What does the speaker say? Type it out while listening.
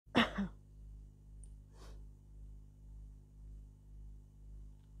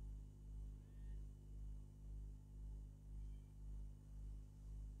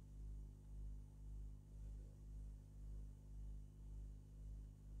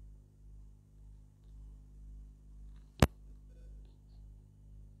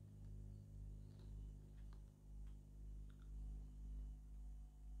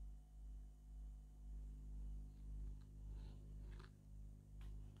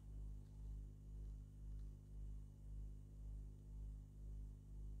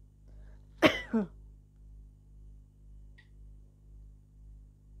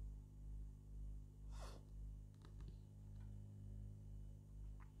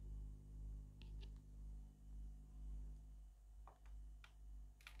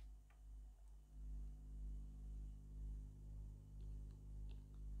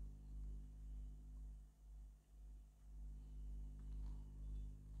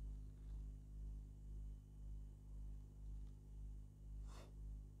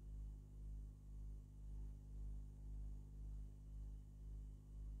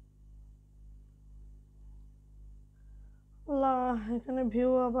এখানে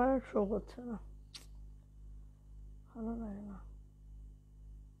ভিউ আবার শো করছে না, ভালো লাগে না।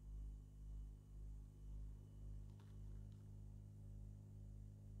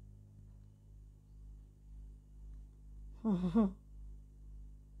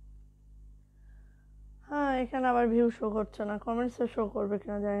 হ্যাঁ, এখানে আবার ভিউ শো করছে না, কমেন্টসে শো করবে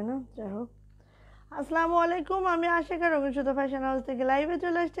কিনা জানি না। যাই হোক, আসসালামু আলাইকুম, আমি আশিকা রঙিন সুতো ফ্যাশন হাউস থেকে লাইভে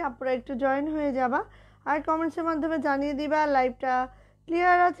চলে আসছি। আপনারা একটু জয়েন হয়ে যাবা আর কমেন্টসের মাধ্যমে জানিয়ে দিবা লাইভটা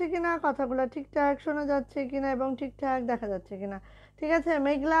ক্লিয়ার আছে কিনা, কথাগুলো ঠিকঠাক শোনা যাচ্ছে কিনা এবং ঠিকঠাক দেখা যাচ্ছে কিনা। ঠিক আছে,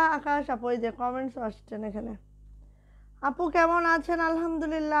 মেঘলা আকাশ আপু, এই যে কমেন্টস আসছেন এখানে। আপু কেমন আছেন?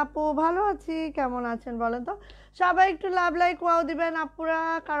 আলহামদুলিল্লাহ আপু ভালো আছি, কেমন আছেন বলেন তো? সবাই একটু লাভ লাইক ওয়াও দিবেন আপুরা,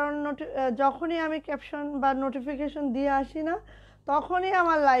 কারণ যখনই আমি ক্যাপশন বা নোটিফিকেশন দিয়ে আসি না তখনই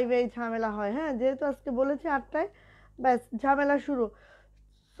আমার লাইভে এই ঝামেলা হয়। হ্যাঁ, যেহেতু আজকে বলেছি 8টায়, ব্যাস ঝামেলা শুরু।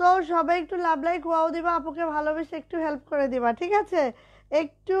 তো সবাই একটু লাভ লাইক ওয়াও দিবা, আপুকে ভালোবেসে একটু হেল্প করে দিবা, ঠিক আছে?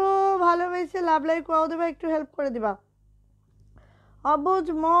 একটু ভালোবেসে লাভ লাইক ওয়াও দিবা, একটু হেল্প করে দিবা। অবুজ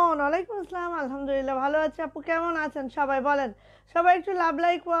মন, ওয়ালাইকুম আসসালাম, আলহামদুলিল্লাহ ভালো আছে আপু, কেমন আছেন সবাই বলেন? সবাই একটু লাভ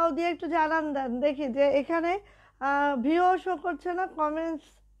লাইক ওয়াও দিয়ে একটু জানান দেন দেখি যে এখানে ভিউ শো করছে না, কমেন্টস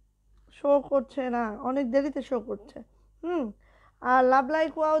শো করছে না, অনেক দেরিতে শো করছে। আর লাভ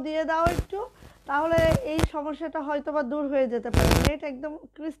লাইক ওয়াও দিয়ে দাও একটু, তাহলে এই সমস্যাটা হয়তো বা দূর হয়ে যেতে পারে। নেট একদম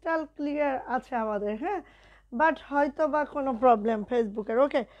ক্রিস্টাল ক্লিয়ার আছে আমাদের, হ্যাঁ, বাট হয়তো বা কোনো প্রবলেম ফেসবুকের।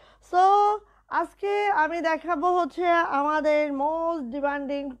 ওকে, সো আজকে আমি দেখাবো হচ্ছে আমাদের মোস্ট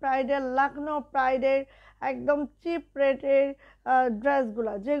ডিমান্ডিং প্রাইডের, লখনৌ প্রাইডের একদম চিপ রেটের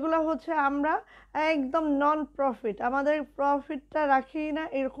ড্রেসগুলো, যেগুলো হচ্ছে আমরা একদম নন প্রফিট, আমাদের প্রফিটটা রাখি না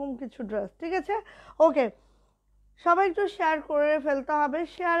এরকম কিছু ড্রেস, ঠিক আছে? ওকে, সবাই একটু শেয়ার করে ফেলতে হবে।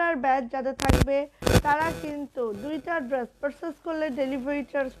 শেয়ার আর ব্যাচ যাদের থাকবে তারা কিন্তু 2টা ড্রেস পারচেস করলে ডেলিভারি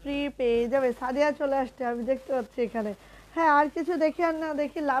চার্জ ফ্রি পেয়ে যাবে। সাদিয়া চলে আসছে, আমি দেখতে পাচ্ছি এখানে। হ্যাঁ, আর কিছু দেখি আর না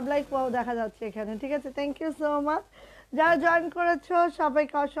দেখি লাভ লাইক ওয়াও দেখা যাচ্ছে এখানে, ঠিক আছে? থ্যাংক ইউ সো মাচ যারা জয়েন করেছো,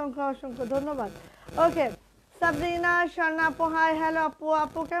 সবাইকে অসংখ্য অসংখ্য ধন্যবাদ। ওকে, সাবরিনা স্বর্ণা আপু, হাই হ্যালো আপু,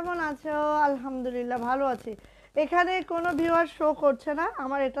 আপু কেমন আছো? আলহামদুলিল্লাহ ভালো আছি। এখানে কোনো ভিউয়ার শো করছে না,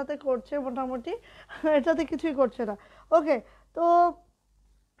 আমার এটাতে করছে মোটামুটি, এটাতে কিছুই করছে না। ওকে, তো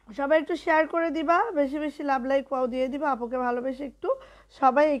সবাই একটু শেয়ার করে দিবা, বেশি বেশি লাভ লাইক ওয়াও দিয়ে দিবা, আপুকে ভালোবেসে একটু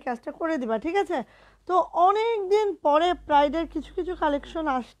সবাই এই কাজটা করে দিবা, ঠিক আছে? তো অনেক দিন পরে প্রাইডের কিছু কিছু কালেকশন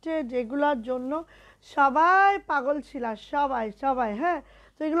আসছে যেগুলোর জন্য সবাই পাগল ছিল, সবাই সবাই, হ্যাঁ।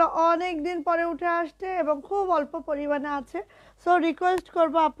 তো এগুলো অনেক দিন পরে উঠে আসছে এবং খুব অল্প পরিমাণে আছে। সো রিকোয়েস্ট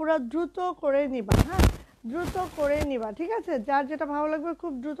করবো আপুরা দ্রুত করে নিবা, হ্যাঁ, দ্রুত করে নিবা, ঠিক আছে? যার যেটা ভালো লাগবে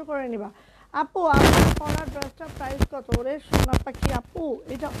খুব দ্রুত করে নিবা। আপু আমার পরা ড্রেসটার প্রাইস কত? ওরে সোনা পাখি আপু,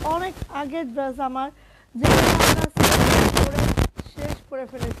 এটা অনেক আগের ড্রেস আমার, যেটা আমরা করে শেষ করে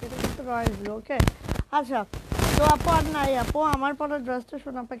ফেলেছি, এটা কিন্তু রয়্যাল ব্লু। ওকে, আচ্ছা, তো আপু আর নাই আপু, আমার পরা ড্রেসটা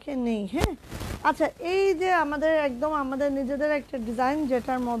সোনা পাখি নেই। হ্যাঁ, আচ্ছা, এই যে আমাদের একদম আমাদের নিজেদের একটা ডিজাইন,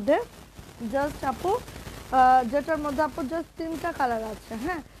 যেটার মধ্যে জাস্ট আপু জাস্ট 3টা কালার আছে।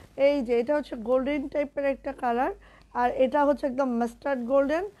 হ্যাঁ, এই যে এটা হচ্ছে গোল্ডেন টাইপের একটা কালার, আর এটা হচ্ছে একদম মাস্টার্ড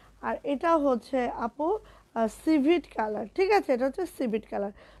গোল্ডেন, আর এটা হচ্ছে আপু সিভিট কালার, ঠিক আছে? এটা হচ্ছে সিভিট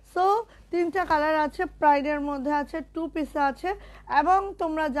কালার। সো 3টা কালার আছে, প্রাইডের মধ্যে আছে, 2 পিস আছে। এবং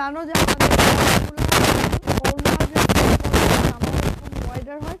তোমরা জানো যে আমাদের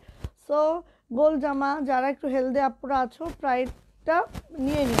ওয়াইডার হয়, সো গোল জামা যারা একটু হেলদি আপুরা আছো প্রাইডটা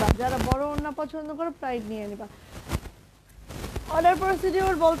নিয়ে নিবা, যারা বড় ওড়না পছন্দ করো প্রাইড নিয়ে নিবা। অর্ডার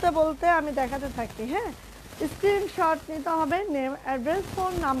প্রসিডিউর বলতে বলতে আমি দেখাতে থাকি। হ্যাঁ, স্ক্রিনশট নিতে হবে, নেম অ্যাড্রেস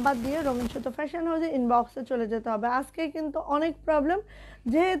ফোন নাম্বার দিয়ে রঙিন সুতো ফ্যাশন হাউসে ইনবক্সে চলে যেতে হবে। আজকে কিন্তু অনেক প্রবলেম,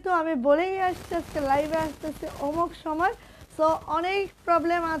 যেহেতু আমি বলেই আসছি আজকে লাইভে আসতেছি অমুক সময়, সো অনেক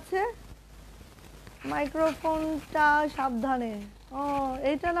প্রবলেম আছে। মাইক্রোফোনটা সাবধানে, ও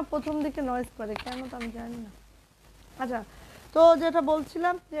এইটা না প্রথম দিকে নয়েজ করে কেন তো আমি জানি না। আচ্ছা, তো যেটা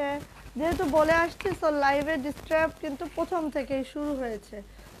বলছিলাম যে যেহেতু বলে আসছি, সো লাইভে ডিস্টার্ব কিন্তু প্রথম থেকেই শুরু হয়েছে।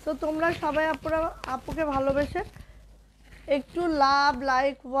 সো তোমরা সবাই আপুকে ভালোবেসে একটু লাভ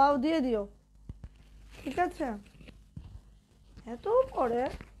লাইক ওয়াও দিয়ে দিও, ঠিক আছে? এত পরে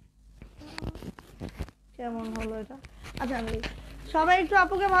কেমন হলো এটা? আচ্ছা, আমি সবাই একটু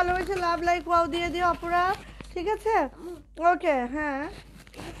আপুকে ভালোবেসে লাভ লাইক ওয়াও দিয়ে দিও আপুরা, ঠিক আছে? ওকে, হ্যাঁ,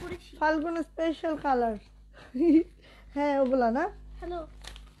 ফাল্গুন স্পেশাল কালার, হ্যাঁ ওগুলা না। হ্যালো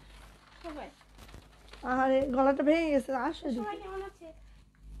সবাই, আরে গলাটা ভেঙে গেছে, আসো সবাই কেমন আছে?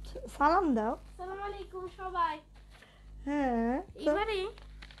 সালাম দাও। আসসালামু আলাইকুম সবাই। হ্যাঁ, এবারে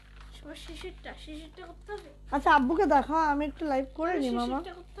শিশিরটা করতে হবে। আচ্ছা, আব্বুকে দেখাও, আমি একটু লাইভ করে নি মামা।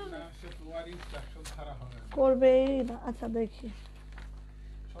 করবেই না, আচ্ছা দেখি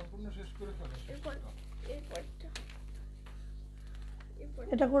সম্পূর্ণ শেষ করে ফেলো।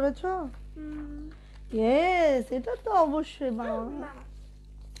 এটা করেছো? ইয়েস, এটা তো অবশ্যই বাবা,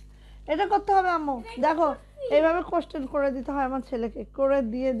 এটা করতে হবে আম্মু। দেখো এইভাবে কোশ্চেন করে দিতে হয় আমার ছেলেকে, করে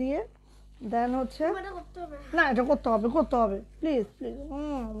দিয়ে দিয়ে দেন হচ্ছে না, এটা করতে হবে করতে হবে, প্লিজ প্লিজ।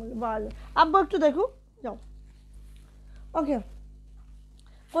 ভালো আব্বু, একটু দেখো, যাও। ওকে,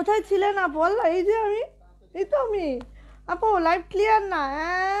 কোথায় ছিলেন আপু? আল্লাহ, এই যে আমি, এই তো আমি। আপু লাইভ ক্লিয়ার না?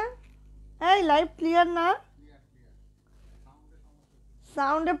 হ্যাঁ, এই লাইভ ক্লিয়ার না,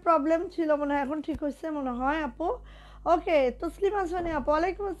 সাউন্ডের প্রবলেম ছিল মনে হয়, এখন ঠিক হয়েছে মনে হয় আপু। ওকে, তসলিম আসমানি আপু,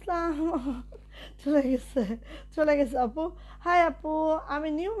 ওয়ালাইকুম আসসালাম। চলে গেছে, চলে গেছে আপু। হাই আপু, আমি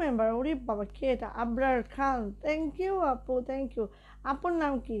নিউ মেম্বার। ওরে বাবা, কে এটা? আবরার খান, থ্যাংক ইউ আপু, থ্যাংক ইউ। আপুর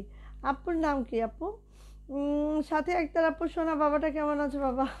নাম কি? আপুর নাম কি আপু? সাথে একটার আপু, শোনা বাবাটা কেমন আছে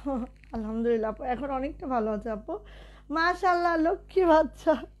বাবা? আলহামদুলিল্লাহ আপু, এখন অনেকটা ভালো আছে আপু, মাশাআল্লাহ, লক্ষ্মী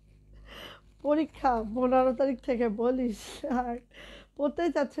বাচ্চা। পরীক্ষা 15 তারিখ থেকে, বলিস আর পড়তেই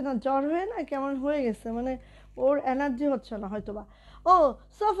চাচ্ছে না, জ্বর হয়ে না কেমন হয়ে গেছে, মানে ওর এনার্জি হচ্ছে না হয়তো বা। ও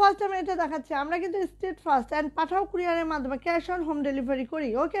সো ফার্স্ট আমি এটা দেখাচ্ছি, আমরা কিন্তু স্টেট ফার্স্ট অ্যান্ড পাঠাও কুরিয়ারের মাধ্যমে ক্যাশ অন হোম ডেলিভারি করি।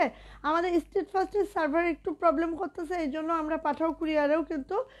 ওকে, আমাদের স্টেট ফার্স্টের সার্ভার একটু প্রবলেম করতেছে, এই জন্য আমরা পাঠাও কুরিয়ারেও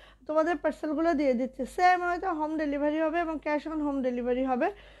কিন্তু তোমাদের পার্সেলগুলো দিয়ে দিচ্ছি। সেম হয়তো হোম ডেলিভারি হবে এবং ক্যাশ অন হোম ডেলিভারি হবে।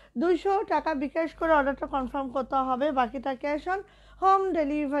 200 টাকা বিকাশ করে অর্ডারটা কনফার্ম করতে হবে, বাকিটা ক্যাশ অন হোম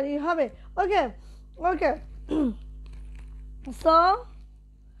ডেলিভারি হবে। ওকে ওকে, সো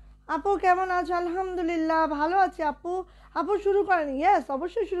আপু কেমন আছো? আলহামদুলিল্লাহ ভালো আছি আপু। আপু শুরু করেন? ইয়েস,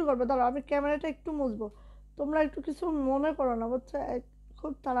 অবশ্যই শুরু করবে। দাঁড়াও আমি ক্যামেরাটা একটু মুছবো, তোমরা একটু কিছু মনে করো না বুঝছো,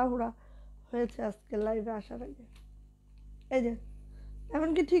 খুব তাড়াহুড়া হয়েছে আজকে লাইভে আসার আগে। এই যে, এখন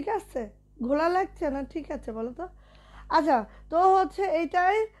কি ঠিক আছে? ঘোলা লাগছে না? ঠিক আছে বলো তো। আচ্ছা, তো হচ্ছে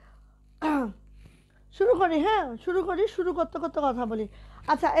এইটাই, শুরু করি। হ্যাঁ শুরু করি, শুরু করতে করতে কথা বলি।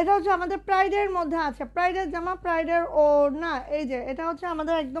 আচ্ছা, এটা হচ্ছে আমাদের প্রাইডের মধ্যে আছে, প্রাইডের জামা, প্রাইডের ওড়না। এই যে এটা হচ্ছে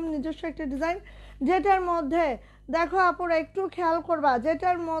আমাদের একদম নিজস্ব একটা ডিজাইন, যেটার মধ্যে দেখো আপুরা একটু খেয়াল করবা,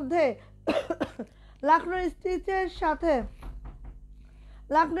 যেটার মধ্যে লাকনো স্টিচের সাথে,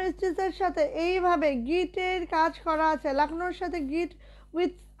 লাকনো স্টিচের সাথে এইভাবে গিটের কাজ করা আছে, লাকনোর সাথে গিট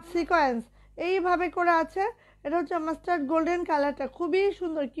উইথ সিকোয়েন্স এইভাবে করে আছে। এটা হচ্ছে মাস্টার্ড গোল্ডেন কালারটা, খুবই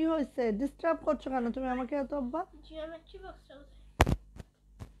সুন্দর। কি হয়েছে, ডিস্টার্ব করছো কেন তুমি আমাকে এত? আব্বা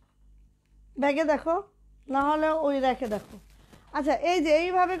ব্যাগে দেখো, না হলে ওই রেখে দেখো। আচ্ছা, এই যে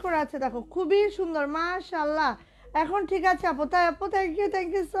এইভাবে করে আছে দেখো, খুবই সুন্দর, মাশাআল্লাহ। এখন ঠিক আছে আপু, তাই আপু,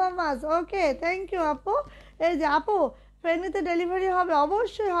 thank you so much. Okay, thank you আপু। এই যে আপু, ফেনীতে ডেলিভারি হবে?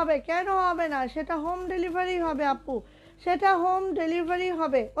 অবশ্যই হবে, কেন হবে না, সেটা হোম ডেলিভারি হবে আপু, সেটা হোম ডেলিভারি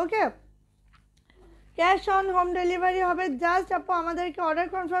হবে। ওকে, ক্যাশ অন হোম ডেলিভারি হবে। জাস্ট আপু আমাদেরকে অর্ডার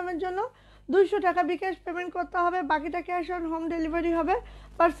কনফার্মের জন্য 200 টাকা বিকাশ পেমেন্ট করতে হবে, বাকিটা ক্যাশ অন হোম ডেলিভারি হবে।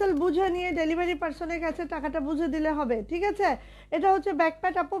 পার্সেল বুঝে নিয়ে ডেলিভারি পার্সনের কাছে টাকাটা বুঝে দিলে হবে, ঠিক আছে? এটা হচ্ছে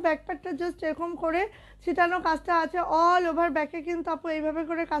ব্যাকপ্যাড আপু, ব্যাকপ্যাডটা জাস্ট এরকম করে ছিটানো কাজটা আছে, অল ওভার ব্যাকে কিন্তু আপু এইভাবে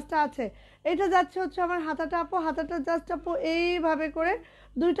করে কাজটা আছে। এটা যাচ্ছে হচ্ছে আমার হাতাটা আপু, হাতাটা জাস্ট আপু এইভাবে করে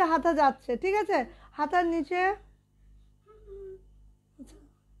দুইটা হাতা যাচ্ছে, ঠিক আছে? হাতার নিচে,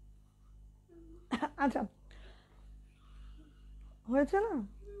 আচ্ছা হয়েছে না?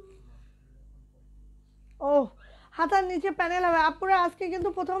 ও, হাতার নিচে প্যানেল হবে আপুরা। আজকে কিন্তু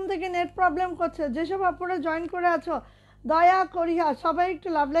প্রথম থেকে নেট প্রবলেম করছে, যেসব আপুরা জয়েন করে আছো দয়া করিয়া সবাই একটু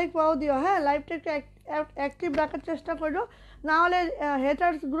লাভ লাইক পাও দিও। হ্যাঁ, লাইভটা একটু অ্যাক্টিভ রাখার চেষ্টা করো, না হলে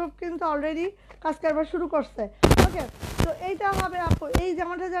হেটার্স গ্রুপ কিন্তু অলরেডি কাজ কারবার শুরু করছে। ওকে, তো এইটা হবে আপু, এই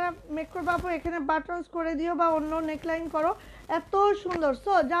জামাটা যারা মেক করবে আপু এখানে বাটনস করে দিও বা অন্য নেকলাইন করো, এত সুন্দর।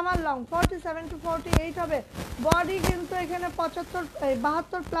 সো জামার লং 47 to 48 হবে, বডি কিন্তু এখানে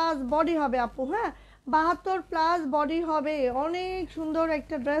 72 প্লাস বডি হবে আপু। হ্যাঁ, 72 প্লাস বডি হবে, অনেক সুন্দর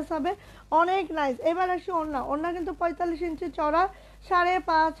একটা ড্রেস হবে, অনেক নাইস। এবার আসি ওড়না, ওড়না কিন্তু 45 ইঞ্চি চড়া,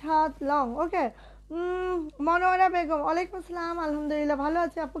 5.5 হাত লং। ওকে, মনোয়ারা বেগম, ওয়ালাইকুম আসসালাম, আলহামদুলিল্লাহ ভালো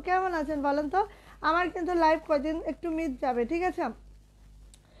আছি আপু, কেমন আছেন বলেন তো? আমার কিন্তু লাইভ কদিন একটু মিস যাবে, ঠিক আছে?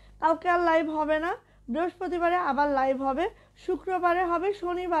 কালকে আর লাইভ হবে না, বৃহস্পতিবারে আবার লাইভ হবে, শুক্রবারে হবে,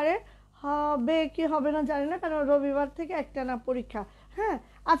 শনিবারে হবে কি হবে না জানি না, কারণ রবিবার থেকে একটা না পরীক্ষা। হ্যাঁ,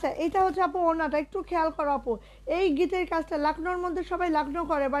 আচ্ছা, এইটা হচ্ছে আপু ওড়নাটা, একটু খেয়াল করো আপু, এই গিটের কাজটা লাকনোর মধ্যে সবাই লাকনো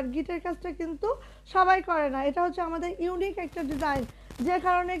করে, বাট গিটের কাজটা কিন্তু সবাই করে না। এটা হচ্ছে আমাদের ইউনিক একটা ডিজাইন, যে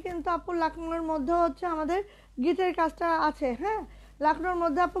কারণে কিন্তু আপু লাকনোর মধ্যে হচ্ছে আমাদের গিটের কাজটা আছে। হ্যাঁ, লাকনোর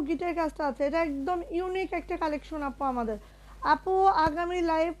মধ্যে আপু গিটের কাজটা আছে, এটা একদম ইউনিক একটা কালেকশন আপু আমাদের। আপু আগামী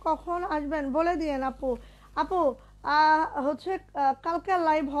লাইভ কখন আসবেন বলে দিয়েন আপু। আপু হচ্ছে কালকে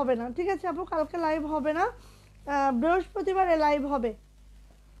লাইভ হবে না, ঠিক আছে আপু, কালকে লাইভ হবে না, বৃহস্পতিবারে লাইভ হবে,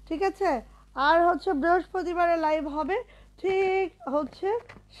 ঠিক আছে? আর হচ্ছে বৃহস্পতিবারে লাইভ হবে ঠিক হচ্ছে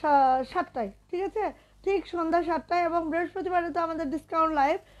 7টায়, ঠিক আছে? ঠিক সন্ধ্যা 7টায় এবং বৃহস্পতিবারে তো আমাদের ডিসকাউন্ট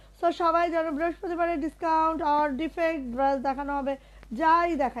লাইভ। সো সবাই যেন বৃহস্পতিবারে ডিসকাউন্ট আর ডিফেক্ট ড্রেস দেখানো হবে, যাই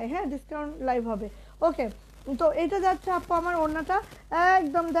দেখায়, হ্যাঁ ডিসকাউন্ট লাইভ হবে। ওকে, তো এটা যাচ্ছে আপু আমার ওড়নাটা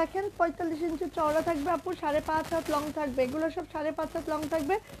একদম দেখেন 45 ইঞ্চি চওড়া থাকবে আপু, 5.5 হাত লং থাকবে, এগুলো সব 5.5 হাত লং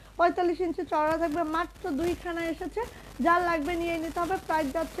থাকবে, 45 ইঞ্চি চওড়া থাকবে, মাত্র 2খানা এসেছে, যার লাগবে নিয়ে নিতে হবে। প্রাইস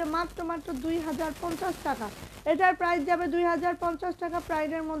যাচ্ছে মাত্র 2050 টাকা, এটার প্রাইস যাবে 2050 টাকা,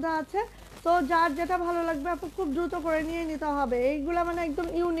 প্রাইসের মধ্যে আছে। তো যার যেটা ভালো লাগবে আপু খুব দ্রুত করে নিয়ে নিতে হবে, এইগুলো মানে একদম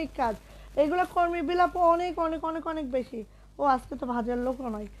ইউনিক কাজ, এগুলো কর্মী বিল আপু অনেক অনেক অনেক অনেক বেশি। ও আজকে তো ভাজার লোকও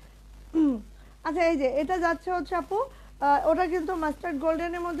নয়। আচ্ছা এই যে এটা যাচ্ছে হচ্ছে আপু, ওটা কিন্তু মাস্টার্ড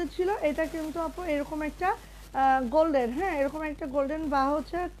গোল্ডেনের মধ্যে ছিল, এটা কিন্তু আপু এরকম একটা গোল্ডেন, হ্যাঁ এরকম একটা গোল্ডেন বা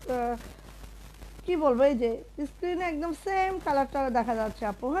হচ্ছে কি বলবো, এই যে স্ক্রিনে একদম সেম কালারটা দেখা যাচ্ছে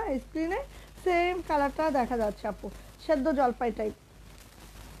আপু, হ্যাঁ স্ক্রিনে সেম কালারটা দেখা যাচ্ছে আপু, সেদ্ধ জলপাই টাইপ।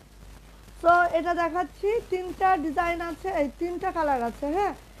 তো এটা দেখাচ্ছি, 3টা ডিজাইন আছে, এই 3টা কালার আছে,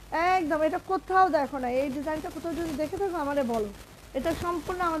 হ্যাঁ একদম এটা কোথাও দেখো না, এই ডিজাইনটা কোথাও যদি দেখে থাকো আমারে বলো, এটা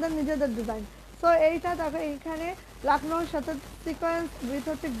সম্পূর্ণ আমাদের নিজেদের ডিজাইন। সো এইটা দেখো এইখানে লাকনোর সাথে সিকোয়েন্স উইথ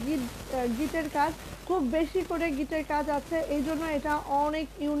হচ্ছে গিটের কাজ, খুব বেশি করে গিটের কাজ আছে, এই জন্য এটা অনেক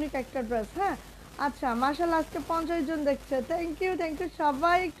ইউনিক একটা ড্রেস। হ্যাঁ আচ্ছা মাশাআল্লাহ আজকে 50 জন দেখছে, থ্যাংক ইউ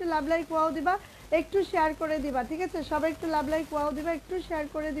সবাই একটু লাভ লাইক ওয়াও দিবা, একটু শেয়ার করে দিবা, ঠিক আছে সবাই একটু লাভ লাইক ওয়াও দিবা, একটু শেয়ার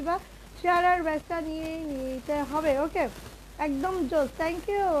করে দিবা, শেয়ার আর ব্যাচটা নিয়েই নিতে হবে। ওকে একদম জোস, থ্যাংক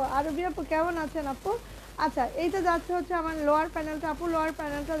ইউ আরবি আপু, কেমন আছেন আপু? আচ্ছা এইটা যাচ্ছে হচ্ছে আমার লোয়ার প্যানেলটা আপু, লোয়ার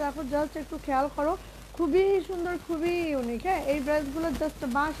প্যানেলটা দেখো জাস্ট একটু খেয়াল করো, খুবই সুন্দর খুবই ইউনিক, হ্যাঁ এই ড্রেসগুলো জাস্ট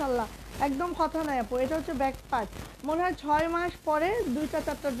মাশাআল্লাহ একদম কথা নাই আপু। এটা হচ্ছে ব্যাক পার্ট, মনে হয় 6 মাস পরে 2টা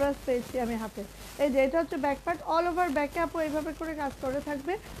 4টা ড্রেস পেয়েছি আমি হাতে। এই যে এটা হচ্ছে ব্যাক পার্ট, অল ওভার ব্যাকে আপু এইভাবে করে কাজ করে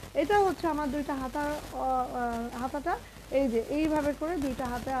থাকবে। এটা হচ্ছে আমার 2টা হাতাটা, এই যে এইভাবে করে 2টা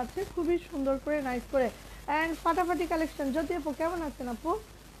হাতে আছে, খুবই সুন্দর করে নাইস করে অ্যান্ড ফাটাফাটি কালেকশন। যদি আপু কেমন আছেন আপু?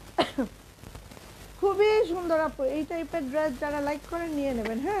 খুবই সুন্দর আপু, এই টাইপের ড্রেস যারা লাইক করে নিয়ে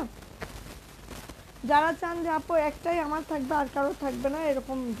নেবেন, হ্যাঁ যারা চান যে আপু একটাই আমার থাকবে আর কারো থাকবে না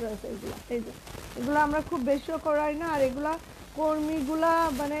এরকম ড্রেস এইগুলো, এই যে এগুলো আমরা খুব বেশিও করাই না, আর এগুলা কর্মীগুলা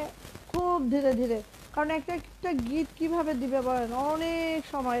মানে খুব ধীরে ধীরে, কারণ একটা একটা গীত কিভাবে দিবে বলেন, অনেক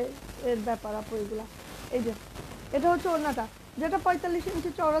সময় এর ব্যাপার আপু এগুলা। এই যে এটা হচ্ছে ওড়নাটা, যেটা 45 ইঞ্চি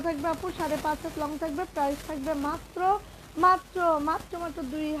চওড়া থাকবে আপু, 5.5 হাত লং থাকবে, প্রাইস থাকবে মাত্র মাত্র মাত্র মাত্র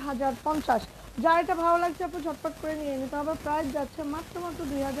 2050। যার এটা ভালো লাগছে আপু ঝটপট করে নিয়ে নিতে হবে, প্রাইস যাচ্ছে মাত্র মাত্র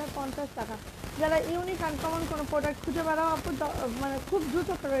 2050 টাকা। যারা ইউনিক আনকমন কোনো প্রোডাক্ট খুঁজে বেড়াও আপু মানে খুব দ্রুত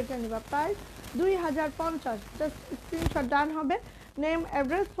করে এটা নিবা, প্রাইস 2050, জাস্ট স্ক্রিনশট ডান হবে, নেম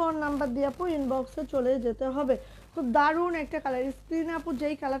অ্যাড্রেস ফোন নাম্বার দিয়ে আপু ইনবক্সে চলে যেতে হবে। খুব দারুণ একটা কালার, স্ক্রিনে আপু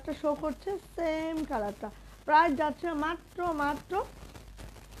যেই কালারটা শো করছে সেম কালারটা, প্রাইস যাচ্ছে মাত্র মাত্র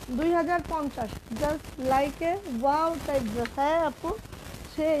 2050, just like a wow type dress. হ্যাঁ আপু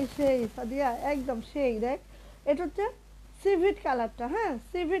সেই সেই সাদিয়া একদম সেই, দেখ এটা হচ্ছে সিভিট কালারটা, হ্যাঁ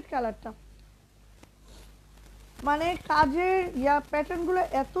সিভিট কালারটা, মানে কাজের প্যাটার্নগুলো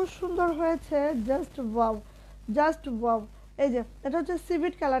এত সুন্দর হয়েছে, জাস্ট ওয়াও জাস্ট ওয়াও। এই যে এটা হচ্ছে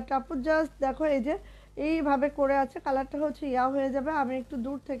সিভিট কালারটা আপু, জাস্ট দেখো এই যে এইভাবে করে আছে, কালারটা হচ্ছে হয়ে যাবে, আমি একটু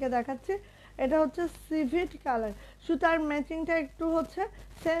দূর থেকে দেখাচ্ছি, এটা হচ্ছে সিভিট কালার, সুতার ম্যাচিংটা একটু হচ্ছে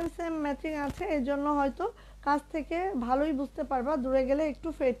সেম সেম ম্যাচিং আছে, এই জন্য হয়তো কাছ থেকে ভালোই বুঝতে পারবা, দূরে গেলে একটু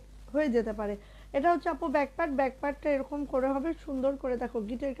ফেড হয়ে যেতে পারে। এটা হচ্ছে আপু ব্যাকপার্ট, ব্যাকপার্টটা এরকম করে হবে, সুন্দর করে দেখো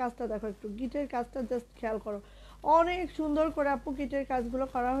গিটের কাজটা দেখো, একটু গিটের কাজটা জাস্ট খেয়াল করো, অনেক সুন্দর করে আপু গিটের কাজগুলো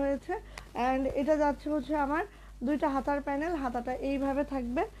করা হয়েছে। অ্যান্ড এটা যাচ্ছে হচ্ছে আমার 2টা হাতার প্যানেল, হাতাটা এইভাবে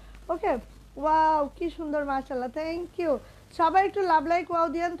থাকবে। ওকে ওয়াও কি সুন্দর মাশাআল্লাহ, থ্যাংক ইউ সবাই একটু লাভ লাইক ওয়াও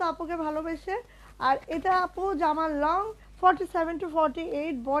দিয়েন তো আপুকে ভালোবেসে। আর এটা আপু জামার লং 47 to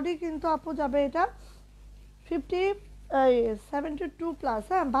 48, বডি কিন্তু আপু যাবে এটা 72 প্লাস,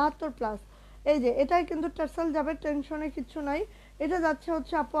 হ্যাঁ 72 প্লাস। এই যে এটাই কিন্তু টার্সেল যাবে, টেনশনে কিছু নাই। এটা যাচ্ছে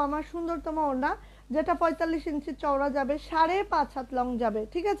হচ্ছে আপু আমার সুন্দরতম ওড়না, যেটা 45 ইঞ্চি চওড়া যাবে, 5.5 হাত লং যাবে,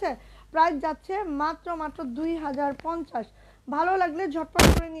 ঠিক আছে প্রাইস যাচ্ছে মাত্র মাত্র 2050। ভালো লাগলে ঝটপট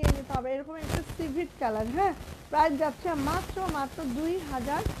করে নিয়ে নিতে হবে, এরকম একটা সিভিট কালার, হ্যাঁ প্রাইস যাচ্ছে মাত্র মাত্র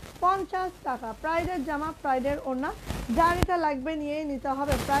 2050 টাকা। প্রাইডের জামা প্রাইডের ওড়না, যার এটা লাগবে নিয়েই নিতে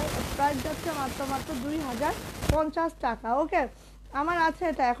হবে, প্রাইস যাচ্ছে মাত্র মাত্র 2050 টাকা। ওকে আমার আছে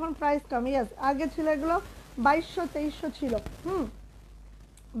এটা এখন প্রাইস কম, ইয়েস আগে ছিল এগুলো 2200-2300 ছিল,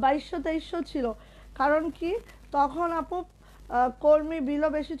 2200-2300 ছিল, কারণ কি তখন আপু কর্মী বিলও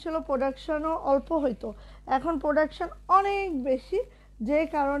বেশি ছিল, প্রোডাকশনও অল্প হইতো, এখন প্রোডাকশন অনেক বেশি, যে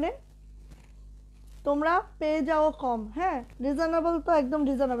কারণে তোমরা পেয়ে যাও কম। হ্যাঁ রিজনেবল তো একদম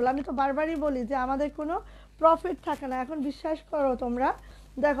রিজনেবল, আমি তো বারবারই বলি যে আমাদের কোনো প্রফিট থাকে না, এখন বিশ্বাস করো তোমরা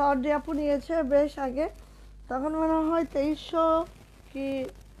দেখো অর্ডি আপু নিয়েছে বেশ আগে, তখন মনে হয় 2300 কি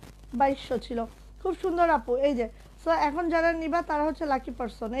 2200 ছিল। খুব সুন্দর আপু, এই যে। সো এখন যারা নিবা তারা হচ্ছে লাকি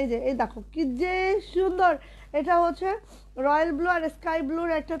পারসন। এই যে, এই দেখো কি যে সুন্দর। এটা হচ্ছে রয়্যাল ব্লু আর স্কাই ব্লুর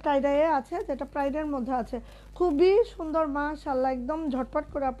একটা টাইডাইয়ে আছে, যেটা প্রাইডের মধ্যে আছে। খুবই সুন্দর মাশাআল্লাহ, একদম ঝটপট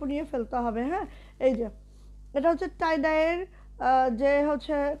করে আপু নিয়ে ফেলতে হবে। হ্যাঁ, এই যে এটা হচ্ছে টাইডাইয়ের যে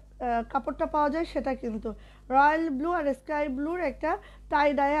হচ্ছে কাপড়টা পাওয়া যায় সেটা, কিন্তু রয়্যাল ব্লু আর স্কাই ব্লুর একটা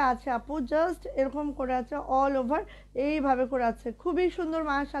টাইডাইয়ে আছে আপু। জাস্ট এরকম করে আছে, অল ওভার এইভাবে করে আছে। খুবই সুন্দর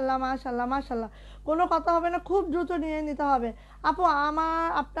মাশাআল্লাহ মাশাআল্লাহ মাশাআল্লাহ, কোনো কথা হবে না, খুব দ্রুত নিয়ে নিতে হবে আপু।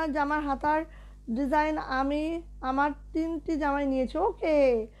 আপনার জামার হাতার ডিজাইন আমি আমার 3টি জামাই নিয়েছি। ওকে,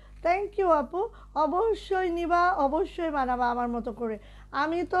 থ্যাংক ইউ আপু। অবশ্যই নিবা, অবশ্যই বানাবা আমার মতো করে।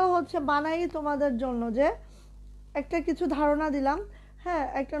 আমি তো হচ্ছে বানাই তোমাদের জন্য, যে একটা কিছু ধারণা দিলাম। হ্যাঁ,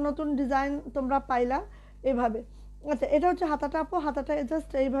 একটা নতুন ডিজাইন তোমরা পাইলা এভাবে। আচ্ছা, এটা হচ্ছে হাতাটা আপু। হাতাটা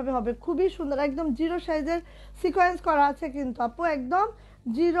জাস্ট এইভাবে হবে, খুবই সুন্দর, একদম 0 সাইজের সিকোয়েন্স করা আছে কিন্তু আপু, একদম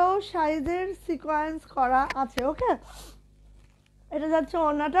 0 সাইজের সিকোয়েন্স করা আছে। ওকে, এটা যাচ্ছে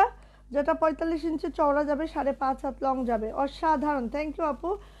ওড়নাটা, যেটা 45 ইঞ্চি চওড়া যাবে, 5.5 হাত লং যাবে। অসাধারণ, থ্যাংক ইউ আপু।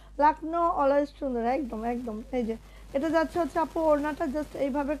 লাকনো অলওয়েজ সুন্দর, একদম একদম। এই যে এটা যাচ্ছে হচ্ছে আপু ওড়নাটা জাস্ট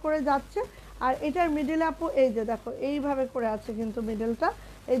এইভাবে করে যাচ্ছে। আর এটার মিডিলে আপু এই যে দেখো এইভাবে করে আছে কিন্তু মিডলটা,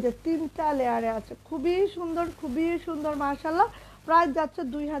 এই যে 3টা লেয়ারে আছে। খুবই সুন্দর, খুবই সুন্দর মাশাআল্লাহ। প্রাইস যাচ্ছে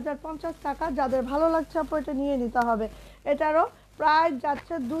 2050 টাকা। যাদের ভালো লাগছে আপু এটা নিয়ে নিতে হবে। এটারও প্রাইস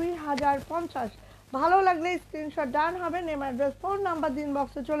যাচ্ছে 2050। ভালো লাগলে স্ক্রিনশট ডান হবে, নেম অ্যাড্রেস ফোন নাম্বার দিন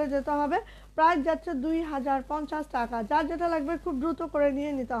বক্সে চলে যেতে হবে। প্রাইস যাচ্ছে 2050 টাকা। যার যেটা লাগবে খুব দ্রুত করে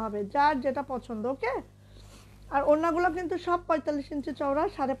নিয়ে নিতে হবে, যার যেটা পছন্দ। ওকে, আর ওড়নাগুলো কিন্তু সব 45 ইঞ্চি চওড়া,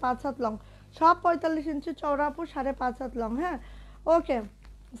 5.5 হাত লং। সব 45 ইঞ্চি চওড়া আপু, 5.5 হাত লং। হ্যাঁ, ওকে।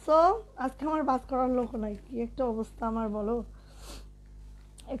 সো আজকে আমার বাস করার লোক নাই, কি একটা অবস্থা আমার বলো।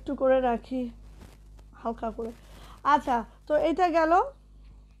 একটু করে রাখি হালকা করে। আচ্ছা, তো এটা গেল।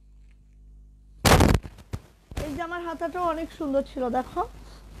 এই যে আমার হাতাটাও অনেক সুন্দর ছিল, দেখো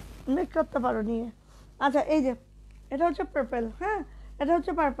মেক করতে পারো নিয়ে। আচ্ছা, এই যে এটা হচ্ছে পার্পল। হ্যাঁ, এটা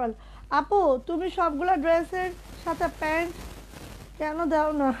হচ্ছে পার্পল। আপু তুমি সবগুলো ড্রেসের সাথে প্যান্ট কেন দাও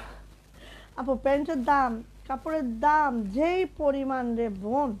না আপু? প্যান্টের দাম, কাপড়ের দাম যেই পরিমাণ রে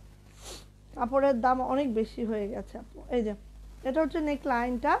বোন, কাপড়ের দাম অনেক বেশি হয়ে গেছে আপু। এই যে এটা হচ্ছে নেক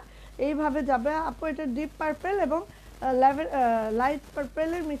লাইনটা এইভাবে যাবে আপু। এটা ডিপ পার্পল এবং লাইট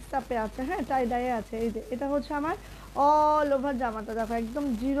পার্পলের মিক্স আপে আছে। হ্যাঁ, টাই ডাইয়ে আছে। এই যে এটা হচ্ছে আমার অল ওভার জামাটা, দেখো একদম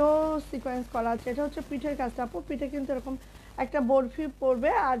 0 সিকোয়েন্স করা আছে। এটা হচ্ছে পিঠের কাজটা আপু। পিঠে কিন্তু এরকম একটা বরফি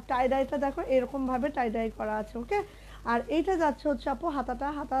পড়বে, আর টাই ডাইটা দেখো এরকমভাবে টাই ডাই করা আছে। ওকে, আর এইটা যাচ্ছে হচ্ছে আপু হাতাটা,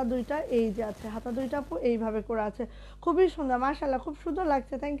 হাতা দুইটা এই যে আছে, হাতা দুইটা আপু এইভাবে করে আছে। খুবই সুন্দর মাশাআল্লাহ, খুব সুন্দর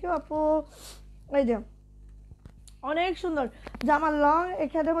লাগছে। থ্যাংক ইউ আপু। এই যে অনেক সুন্দর জামার লং।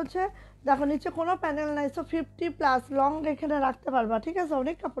 এখানে হচ্ছে দেখো নিচে কোনো প্যানেল নাই, সো 50+ লং এখানে রাখতে পারবা। ঠিক আছে,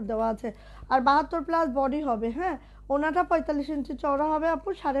 অনেক কাপড় দেওয়া আছে। আর 72+ বডি হবে। হ্যাঁ, ওনাটা 45 ইঞ্চি চওড়া হবে আপু,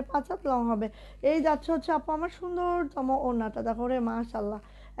 5.5 হাত লং হবে। এই যাচ্ছে হচ্ছে আপু আমার সুন্দরতম ওনাটা, দেখো রে মাশাআল্লাহ,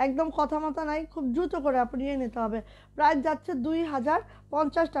 একদম কথা মতো নাই, খুব দ্রুত করে আপু নিয়ে নিতে হবে। প্রাইস যাচ্ছে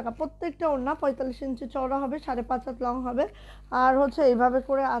 2050 টাকা। প্রত্যেকটা ওড়না 45 ইঞ্চি চওড়া হবে, 5.5 হাত লং হবে। আর হচ্ছে এইভাবে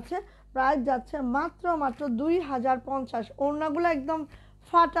করে আছে। প্রাইস যাচ্ছে মাত্র 2050। ওড়নাগুলো একদম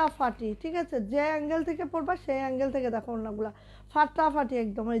ফাটাফাটি। ঠিক আছে, যে অ্যাঙ্গেল থেকে পড়বা সেই অ্যাঙ্গেল থেকে দেখো ওড়নাগুলো ফাটাফাটি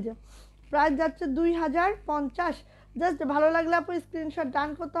একদম। এই যে প্রাইস যাচ্ছে 2050। জাস্ট ভালো লাগলে আপু স্ক্রিনশট ডান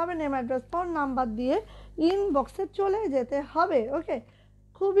করতে হবে, নেম অ্যাড্রেস ফোন নাম্বার দিয়ে ইনবক্সে চলে যেতে হবে। ওকে,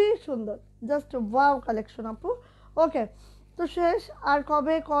 খুবই সুন্দর, জাস্ট ওয়াও কালেকশন আপু। ওকে, তো শেষ। আর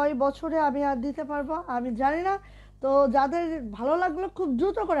কবে কয় বছরে আমি আর দিতে পারবো আমি জানি না। তো যাদের ভালো লাগলো খুব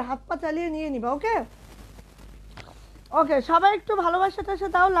দ্রুত করে হাত পা চালিয়ে নিয়ে নিবা। ওকে, ওকে, সবাই একটু ভালোবাসাটা এসে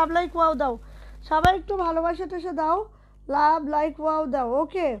দাও, লাভ লাইক ওয়াও দাও। সবাই একটু ভালোবাসাটা এসে দাও, লাভ লাইক ওয়াও দাও।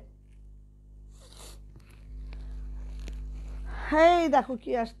 ওকে, এই দেখো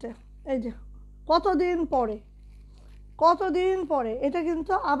কি আসছে। এই যে কতদিন পরে, কতদিন পরে এটা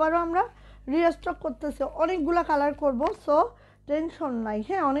কিন্তু আবারও আমরা রিস্টক করতেছি। অনেকগুলো কালার করব, সো টেনশন নাই।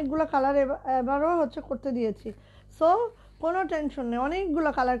 হ্যাঁ, অনেকগুলো কালার এবারও হচ্ছে করতে দিয়েছি, সো কোনো টেনশন নেই, অনেকগুলো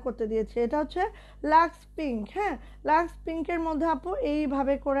কালার করতে দিয়েছি। এটা হচ্ছে লাক্স পিঙ্ক। হ্যাঁ, লাক্স পিঙ্কের মধ্যে আপু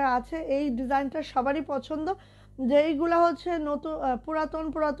এইভাবে করে আছে। এই ডিজাইনটা সবারই পছন্দ, যেইগুলো হচ্ছে নতুন পুরাতন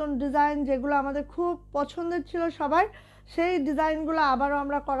পুরাতন ডিজাইন, যেগুলো আমাদের খুব পছন্দের ছিল সবার, সেই ডিজাইনগুলো আবারও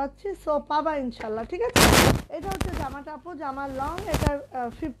আমরা করাচ্ছি। সো পাবা ইনশাল্লাহ। ঠিক আছে, এটা হচ্ছে জামাটা আপু, জামার লং এটার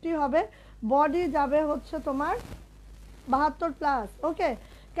 50 হবে, বডি যাবে হচ্ছে তোমার 72+। ওকে,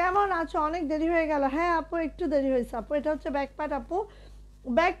 কেমন আছো? অনেক দেরি হয়ে গেল। হ্যাঁ আপু, একটু দেরি হয়েছে আপু। এটা হচ্ছে ব্যাক পার্ট আপু।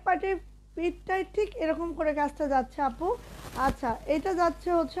 ব্যাক পার্টের পিঠটাই ঠিক এরকম করে কাজটা যাচ্ছে আপু। আচ্ছা এটা যাচ্ছে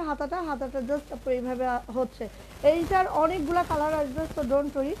হচ্ছে হাতাটা জাস্ট আপু এইভাবে হচ্ছে। এইটার অনেকগুলা কালার আসবে, তো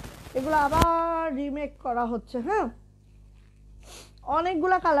ডোন্ট ওয়ারি, এগুলো আবার রিমেক করা হচ্ছে। হ্যাঁ,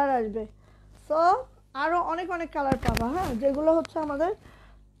 অনেকগুলা কালার আসবে, সো আরও অনেক অনেক কালার পাবা। হ্যাঁ, যেগুলো হচ্ছে আমাদের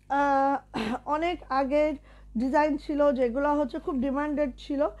অনেক আগের ডিজাইন ছিল, যেগুলো হচ্ছে খুব ডিমান্ডেড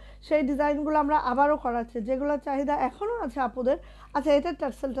ছিল, সেই ডিজাইনগুলো আমরা আবারও করাচ্ছি, যেগুলো চাহিদা এখনও আছে আপুদের। আচ্ছা এটা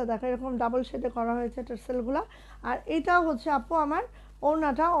টার্সেলটা দেখো, এরকম ডাবল শেডে করা হয়েছে টার্সেলগুলো। আর এটা হচ্ছে আপু আমার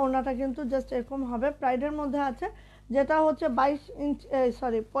ওড়নাটা কিন্তু জাস্ট এরকম হবে, প্রাইডের মধ্যে আছে, যেটা হচ্ছে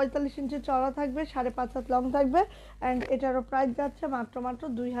 45 ইঞ্চি চড়া থাকবে, 5.5 হাত লং থাকবে। অ্যান্ড এটারও প্রাইস যাচ্ছে মাত্র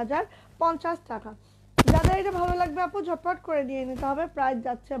 2050 টাকা। যাদের এটা ভালো লাগবে আপু ঝটপট করে নিয়ে নিতে হবে, প্রাইস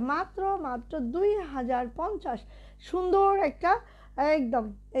যাচ্ছে মাত্র 2050। সুন্দর একটা একদম,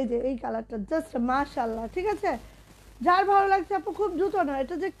 এই যে এই কালারটা জাস্ট মাশাআল্লাহ, ঠিক আছে। যার ভালো লাগছে আপু খুব দ্রুত না,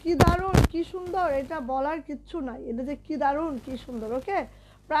 এটা যে কি দারুণ কি সুন্দর এটা বলার কিচ্ছু নাই, এটা যে কি দারুণ কি সুন্দর। ওকে,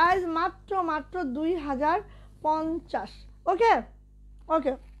 প্রাইস মাত্র 2050। ওকে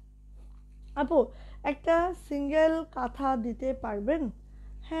ওকে আপু, একটা সিঙ্গেল কাঁথা দিতে পারবেন?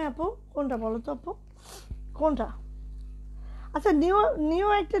 হ্যাঁ আপু, কোনটা বলো তো আপু, কোনটা? আচ্ছা নিউ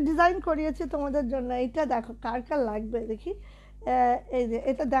একটা ডিজাইন করিয়েছি তোমাদের জন্য, এইটা দেখো কার কার লাগবে দেখি। এই যে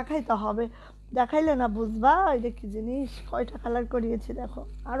এটা দেখাইতে হবে, দেখাইলে না বুঝবা এটা কি জিনিস। কয়টা কালার করিয়েছি দেখো,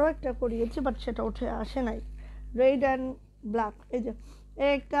 আরও একটা করিয়েছি বাট সেটা উঠে আসে নাই, রেড অ্যান্ড ব্ল্যাক। এই যে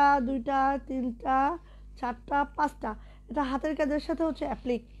একটা, দুইটা, তিনটা, চারটা, পাঁচটা। এটা হাতের কাজের সাথে হচ্ছে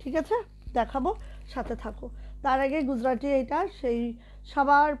অ্যাপ্লিক, ঠিক আছে, দেখাবো, সাথে থাকো। তার আগে গুজরাটি, এটা সেই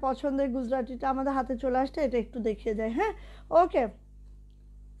সবার পছন্দের গুজরাটিটা আমাদের হাতে চলে আসছে, এটা একটু দেখিয়ে যায়। হ্যাঁ ওকে,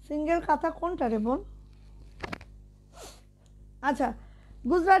 সিঙ্গেল কাঁথা কোনটা রে বোন? আচ্ছা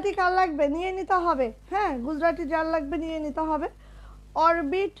গুজরাটি কার লাগবে নিয়ে নিতে হবে। হ্যাঁ গুজরাটি যার লাগবে নিয়ে নিতে হবে।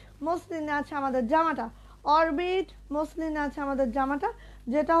 অরবিট মসলিনে আছে আমাদের জামাটা, অরবিট মসলিনে আছে আমাদের জামাটা,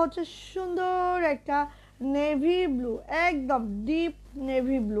 যেটা হচ্ছে সুন্দর একটা নেভি ব্লু, একদম ডিপ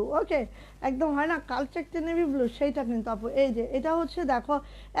নেভি ব্লু। ওকে, একদম হয় না কালচার একটা নেভি ব্লু, সেইটা কিন্তু আপু। এই যে এটা হচ্ছে দেখো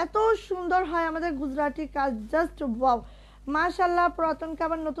এত সুন্দর হয় আমাদের গুজরাটি কাজ, জাস্ট ওয়াও মাশাআল্লাহ। পুরাতনকে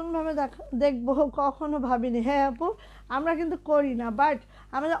আবার নতুনভাবে দেখবো কখনো ভাবিনি। হ্যাঁ আপু, আমরা কিন্তু করি না, বাট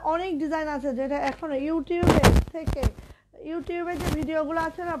আমাদের অনেক ডিজাইন আছে যেটা এখনও ইউটিউবে যে ভিডিওগুলো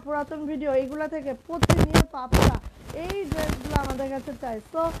আছে না, পুরাতন ভিডিও, এইগুলো থেকে প্রতিনিয়ত আপনারা এই ড্রেসগুলো আমাদের কাছে চাই।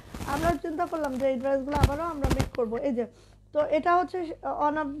 সো আমরা চিন্তা করলাম যে এই ড্রেসগুলো আবারও আমরা মেক করবো। এই যে, তো এটা হচ্ছে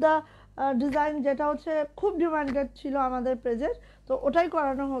ওয়ান অফ দ্য ডিজাইন যেটা হচ্ছে খুব ডিমান্ডেড ছিল আমাদের পেজের, তো ওটাই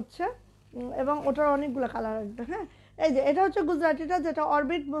করানো হচ্ছে এবং ওটার অনেকগুলো কালার আসবে। হ্যাঁ, এই যে এটা হচ্ছে গুজরাটিটা, যেটা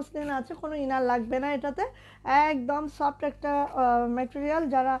অরবিট মসলিন আছে, কোনো ইনার লাগবে না এটাতে, একদম সফট একটা ম্যাটেরিয়াল।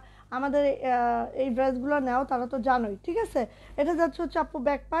 যারা আমাদের এই ড্রেসগুলো নেও তারা তো জানোই, ঠিক আছে। এটা যাচ্ছে হচ্ছে আপু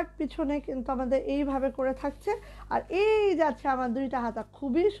ব্যাক পার্ট, পিছনে কিন্তু আমাদের এইভাবে করে থাকছে, আর এই যাচ্ছে আমার দুইটা হাতা,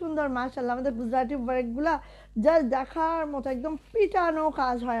 খুবই সুন্দর মাশাআল্লাহ। আমাদের গুজরাটি ওয়ার্কগুলা জাস্ট দেখার মতো, একদম পিটানো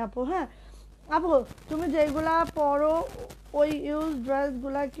কাজ হয় আপু। হ্যাঁ আপু, তুমি যেগুলা পরো ওই ইউজ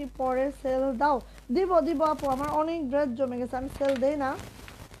ড্রেসগুলা কি পরে সেল দাও? দিব আপু, আমার অনেক ড্রেস জমে গেছে, আমি সেল দেই না,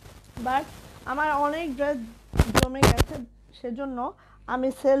 বাট আমার অনেক ড্রেস জমে গেছে, সেজন্য আমি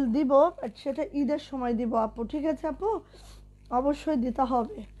সেল দিব, বাট সেটা ঈদের সময় দিব আপু, ঠিক আছে আপু, অবশ্যই দিতে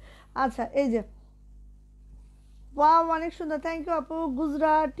হবে। আচ্ছা এই যে ওয়াও অনেক সুন্দর, থ্যাংক ইউ আপু।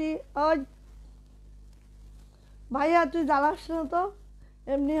 গুজরাটি ভাইয়া তুই জ্বালাস না তো,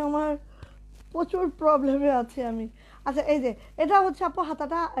 এমনি আমার প্রচুর প্রবলেমে আছি আমি। আচ্ছা এই যে এটা হচ্ছে আপু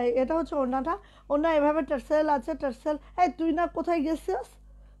হাতাটা, এটা হচ্ছে ওড়নাটা, ওড়না এভাবে টার্সেল আছে, টার্সেল। এই তুই না কোথায় গেছিস?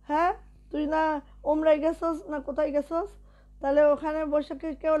 হ্যাঁ তুই না ওমরাই গেছিস না কোথায় গেছিস? তাহলে ওখানে বসে কি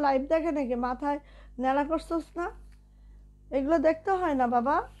কেউ লাইভ দেখে নাকি? মাথায় নেড়া করছিস না? এগুলো দেখতে হয় না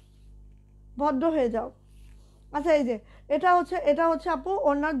বাবা, ভদ্র হয়ে যাও। আচ্ছা এই যে এটা হচ্ছে আপু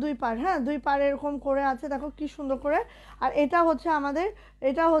ওড়নার দুই পার। হ্যাঁ দুই পার এরকম করে আছে, দেখো কি সুন্দর করে। আর এটা হচ্ছে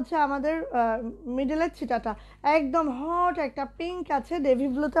আমাদের মিডলের ছিটাটা, একদম হট একটা পিঙ্ক আছে, নেভি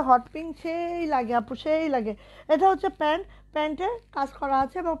ব্লুতে হট পিঙ্ক, সেই লাগে আপু, সেই লাগে। এটা হচ্ছে প্যান্টে কাজ করা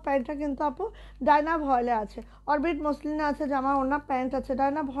আছে, এবং প্যান্টটা কিন্তু আপু ডায়না ভয়েলে আছে, অরবিট মসলিনে আছে জামা, ওড়না, প্যান্ট আছে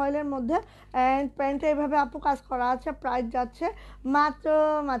ডায়না ভয়েলের মধ্যে। অ্যান্ড প্যান্টে এভাবে আপু কাজ করা আছে, প্রাইস যাচ্ছে মাত্র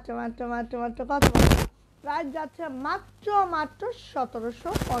কত প্রাইস যাচ্ছে মাত্র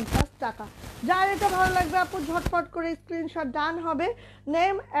 1750 টাকা। যার এটা ভালো লাগবে আপু ঝটপট করে স্ক্রিনশট ডান হবে,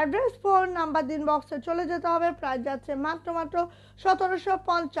 নেম অ্যাড্রেস ফোন নাম্বার দিন বক্সে চলে যেতে হবে। প্রাইস যাচ্ছে মাত্র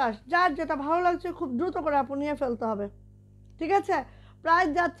 1750। যার যেটা ভালো লাগছে খুব দ্রুত করে আপু নিয়ে ফেলতে হবে, ঠিক আছে। প্রাইস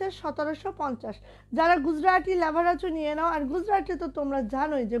যাচ্ছে 1750। যারা গুজরাটি লেভার আছো নিয়ে নাও। আর গুজরাটি তো তোমরা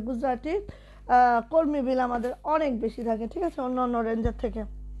জানোই যে গুজরাটির কর্মী বিল আমাদের অনেক বেশি থাকে, ঠিক আছে, অন্য রেঞ্জের থেকে।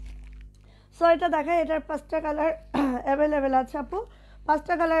 সো এটা দেখাই, এটার 5টা কালার অ্যাভেলেবেল আছে আপু,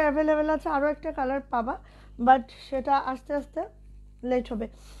 5টা কালার অ্যাভেলেবেল আছে, আরও একটা কালার পাবা, বাট সেটা আস্তে আস্তে লেট হবে।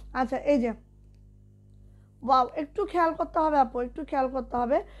 আচ্ছা এই যে ওয়াও, একটু খেয়াল করতে হবে আপু, একটু খেয়াল করতে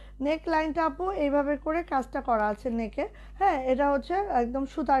হবে। নেক লাইনটা আপু এইভাবে করে কাজটা করা আছে নেকে, হ্যাঁ এটা হচ্ছে একদম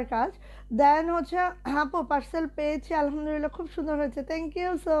সুতার কাজ। দেন হচ্ছে আপু পার্সেল পেয়েছি আলহামদুলিল্লাহ, খুব সুন্দর হয়েছে, থ্যাংক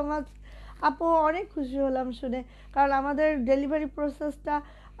ইউ সো মাচ আপু, অনেক খুশি হলাম শুনে, কারণ আমাদের ডেলিভারি প্রসেসটা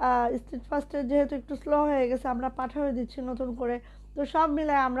স্ট্রিট ফাস্টের যেহেতু একটু স্লো হয়ে গেছে, আমরা পাঠিয়ে দিচ্ছি নতুন করে, তো সব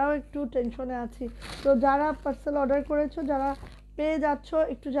মিলায় আমরাও একটু টেনশনে আছি। তো যারা পার্সেল অর্ডার করেছো, যারা পেয়ে যাচ্ছ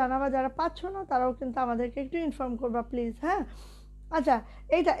একটু জানাবা, যারা পাচ্ছ না তারাও কিন্তু আমাদেরকে একটু ইনফর্ম করবা প্লিজ, হ্যাঁ। আচ্ছা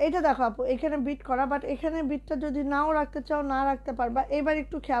এটা দেখো আপু, এখানে বিট করা, বাট এখানে বিটটা যদি নাও রাখতে চাও না রাখতে পারবা। এবার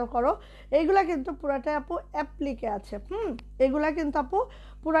একটু খেয়াল করো, এইগুলা কিন্তু পুরাটাই আপু অ্যাপ্লিকে আছে, এগুলা কিন্তু আপু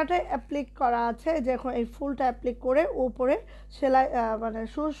পুরাটাই অ্যাপ্লিক করা আছে, দেখো এই ফুলটা অ্যাপ্লিক করে উপরে সেলাই মানে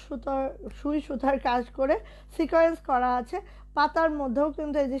সুই সুতার কাজ করে সিকোয়েন্স করা আছে। পাতার মধ্যেও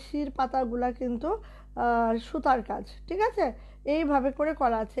কিন্তু এই যে শির পাতাগুলা কিন্তু সুতার কাজ, ঠিক আছে, এইভাবে করে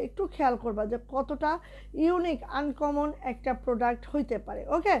করা আছে। একটু খেয়াল করবা যে কতটা ইউনিক আনকমন একটা প্রোডাক্ট হইতে পারে।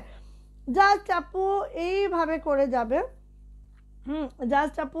 ওকে, জাস্ট আপু এইভাবে করে যাবে,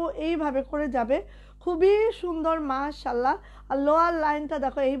 জাস্ট আপু এইভাবে করে যাবে, খুবই সুন্দর মাশাআল্লাহ। আর লোয়ার লাইনটা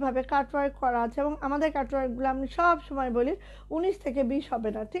দেখো এইভাবে কাটওয়ার্ক করা আছে, এবং আমাদের কাটওয়ার্কগুলো আমি সব সময় বলি 19 থেকে 20 হবে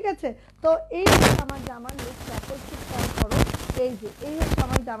না, ঠিক আছে। তো এই হচ্ছে আমার জামার লুকটা, একটু খেয়াল করো, এই হচ্ছে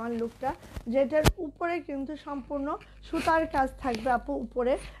আমার জামার লুকটা, যেটার উপরে কিন্তু সম্পূর্ণ সুতার কাজ থাকবে আপু,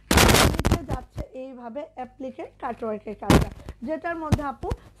 উপরে নিচে যাচ্ছে এইভাবে অ্যাপ্লিকের কাটওয়ার্কের কাজটা, যেটার মধ্যে আপু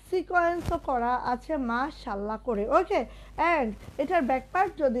সিকোয়েন্সও করা আছে মাশাআল্লাহ করে। ওকে, অ্যান্ড এটার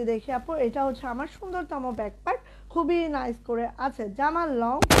ব্যাকপার্ট যদি দেখি আপু, এটা হচ্ছে আমার সুন্দরতম ব্যাকপার্ট, খুবই নাইস করে আছে। জামার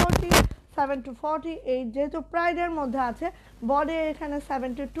লং 47 to 48, যেহেতু প্রাইডের মধ্যে আছে, বডি এখানে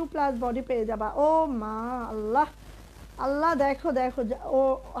 72 প্লাস বডি পেয়ে যাবা। ও মা আল্লাহ আল্লাহ, দেখো দেখো ও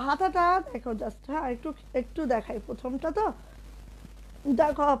হাতাটা দেখো জাস্ট, হ্যাঁ একটু একটু দেখাই, প্রথমটা তো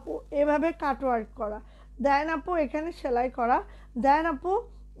দেখো আপু এভাবে কাটওয়ার্ক করা, দেন আপু এখানে সেলাই করা, দেন আপু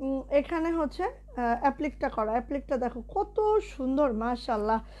এখানে হচ্ছে অ্যাপ্লিকটা করা, অ্যাপ্লিকটা দেখো কত সুন্দর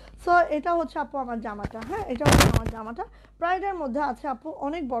মাশাআল্লাহ। সো এটা হচ্ছে আপু আমার জামাটা, হ্যাঁ এটা হচ্ছে আমার জামাটা, প্রাইডের মধ্যে আছে আপু,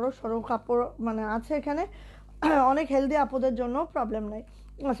 অনেক বড় সড়ো কাপড় মানে আছে এখানে, অনেক হেলদি আপুদের জন্য প্রবলেম নাই।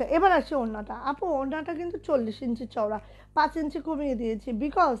 আচ্ছা এবার আসি ওড়নাটা আপু, ওড়নাটা কিন্তু 40 ইঞ্চি চওড়া, 5 ইঞ্চি কমিয়ে দিয়েছি,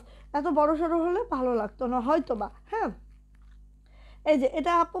 বিকজ এত বড় সড়ো হলে ভালো লাগতো না হয়তো বা, হ্যাঁ। এই যে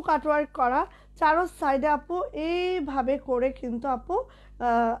এটা আপু কাটওয়ার্ক করা, চারো সাইডে আপু এইভাবে করে কিন্তু আপু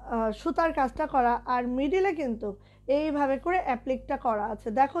সুতার কাজটা করা, আর মিডিলে কিন্তু এইভাবে করে অ্যাপ্লিকটা করা আছে,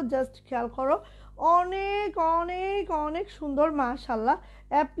 দেখো জাস্ট খেয়াল করো, অনেক অনেক অনেক সুন্দর মাশাআল্লাহ।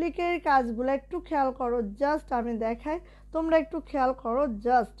 অ্যাপ্লিকের কাজগুলো একটু খেয়াল করো, জাস্ট আমি দেখাই, তোমরা একটু খেয়াল করো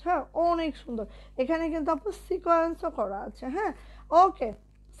জাস্ট, হ্যাঁ অনেক সুন্দর। এখানে কিন্তু আপু সিকোয়েন্সও করা আছে, হ্যাঁ। ওকে,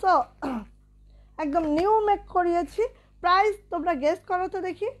 সো একদম নিউ মেক করিয়েছি। প্রাইস তোমরা গেস করো তো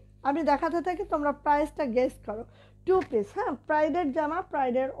দেখি, আমি দেখাতে থাকি, তোমরা প্রাইসটা গেস করো। 2 পিস, হ্যাঁ প্রাইডের জামা,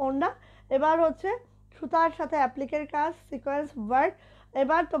 প্রাইডের ওড়না, এবার হচ্ছে সুতার সাথে অ্যাপ্লিকের কাজ, সিকোয়েন্স ওয়ার্ক।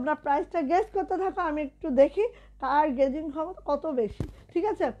 এবার তোমরা প্রাইসটা গেস করতে থাকো, আমি একটু দেখি কার গেজিং ক্ষমতা কত বেশি, ঠিক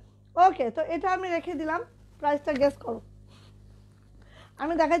আছে। ওকে, তো এটা আমি রেখে দিলাম, প্রাইসটা গেস করো।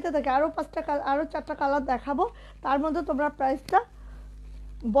 আমি দেখাইতে থাকি, আরও 4টা কালার দেখাবো, তার মধ্যে তোমরা প্রাইসটা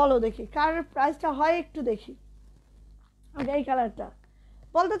বলো দেখি কার প্রাইসটা হয়, একটু দেখি। ওকে, এই কালারটা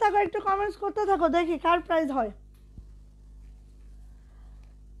বলতে থাকো, একটু কমেন্টস করতে থাকো, দেখি কার প্রাইস হয়।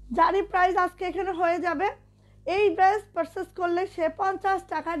 যারই প্রাইস আজকে এখানে হয়ে যাবে, এই ড্রেস পারচেস করলে সে 50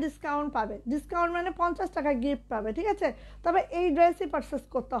 টাকা ডিসকাউন্ট পাবে, ডিসকাউন্ট মানে 50 টাকা গিফট পাবে, ঠিক আছে। তবে এই ড্রেসই পারচেস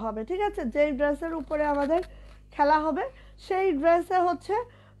করতে হবে, ঠিক আছে, যেই ড্রেসের উপরে আমাদের খেলা হবে সেই ড্রেসে হচ্ছে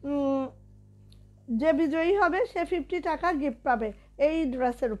যে বিজয়ী হবে সে 50 টাকা গিফট পাবে এই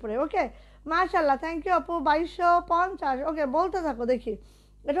ড্রেসের উপরে। ওকে, মাশাআল্লাহ, থ্যাংক ইউ আপু, 2250। ওকে, বলতে থাকো দেখি।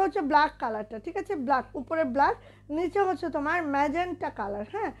 এটা হচ্ছে ব্ল্যাক কালারটা, ঠিক আছে, ব্ল্যাক, উপরে ব্ল্যাক, নিচে হচ্ছে তোমার ম্যাজেন্টা কালার,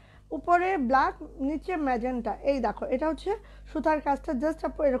 হ্যাঁ উপরে ব্ল্যাক নিচে ম্যাজেন্টা। এই দেখো এটা হচ্ছে সুতার কাজটা, জাস্ট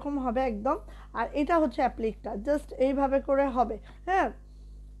আপু এরকম হবে একদম, আর এটা হচ্ছে অ্যাপ্লিকটা, জাস্ট এইভাবে করে হবে, হ্যাঁ।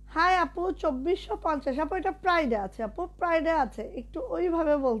 হাই আপু, 2450 আপু, এটা প্রাইডে আছে আপু, প্রাইডে আছে, একটু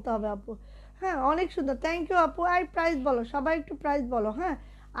ওইভাবে বলতে হবে আপু, হ্যাঁ অনেক সুন্দর, থ্যাংক ইউ আপু। আর প্রাইস বলো, সবাই একটু প্রাইস বলো, হ্যাঁ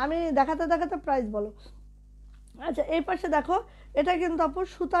আমি দেখাতে দেখাতে প্রাইস বলো। আচ্ছা এই পাশে দেখো, এটা কিন্তু আপু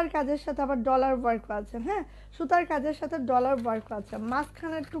সুতার কাজের সাথে আবার ডলার ওয়ার্ক আছে, হ্যাঁ সুতার কাজের সাথে ডলার ওয়ার্ক আছে,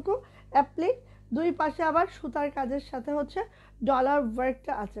 মাঝখানের টুকু অ্যাপ্লিক, দুই পাশে আবার সুতার কাজের সাথে হচ্ছে ডলার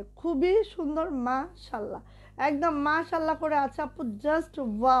ওয়ার্কটা আছে, খুবই সুন্দর মাশাআল্লাহ, একদম মাশাআল্লাহ করে আছে আপু, জাস্ট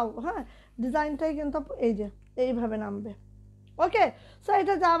ওয়াও, হ্যাঁ ডিজাইনটাই কিন্তু আপু এই যে এইভাবে নামবে, ওকে, সো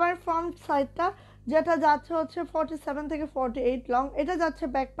এটা জামার ফ্রন্ট সাইডটা, যেটা যাচ্ছে হচ্ছে 47 থেকে 48 লং। এটা যাচ্ছে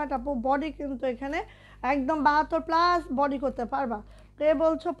ব্যাক পার্ট আপু। বডি কিন্তু এখানে একদম 72 প্লাস বডি করতে পারবা। কে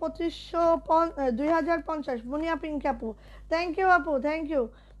বলছো 2050? মুনিয়া পিঙ্ক আপু, থ্যাংক ইউ আপু, থ্যাংক ইউ।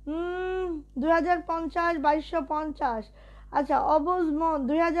 2050, 2250। আচ্ছা, অবুজ মন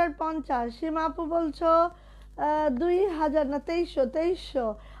 2050। সীমা আপু বলছো 2000 না 2300।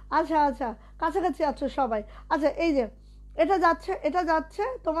 আচ্ছা আচ্ছা, কাছাকাছি আছো সবাই। আচ্ছা, এই যে এটা যাচ্ছে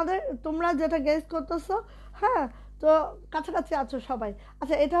তোমরা যেটা গেস করতেছো, হ্যাঁ, তো কাছাকাছি আছো সবাই।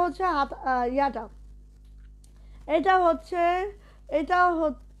 আচ্ছা, এটা হচ্ছে হাত ইয়াটা, এটা হচ্ছে এটা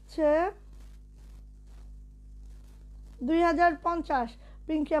হচ্ছে 2050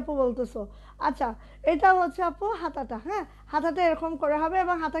 পিঙ্কি আপু বলতেছো। আচ্ছা, এটা হচ্ছে আপু হাতাটা, হ্যাঁ, হাতাটা এরকম করে হবে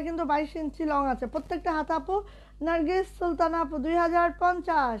এবং হাতা কিন্তু 22 ইঞ্চি লং আছে প্রত্যেকটা হাতা আপু। নার্গিস সুলতানা আপু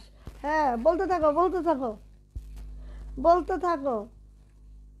 2050। হ্যাঁ, বলতে থাকো বলতে থাকো বলতে থাকো।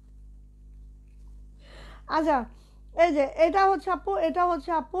 আচ্ছা, এই যে এটা হচ্ছে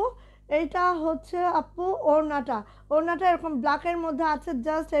আপু ওড়নাটা এরকম ব্ল্যাকের মধ্যে আছে,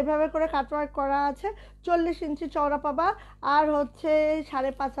 জাস্ট এইভাবে করে কাটওয়ার্ক করা আছে। 40 ইঞ্চি চওড়া পাবা, আর হচ্ছে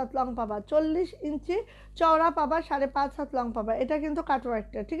 5.5 হাত লং পাবা। 40 ইঞ্চি চওড়া পাবা, 5.5 হাত লং পাবা। এটা কিন্তু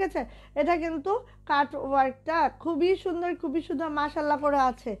কাটওয়ার্কটা, ঠিক আছে? এটা কিন্তু কাটওয়ার্কটা খুবই সুন্দর মাশাআল্লাহ করে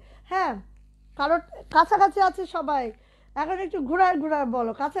আছে। হ্যাঁ, কারণ কাছাকাছি আছে সবাই। এখন একটু ঘুরায়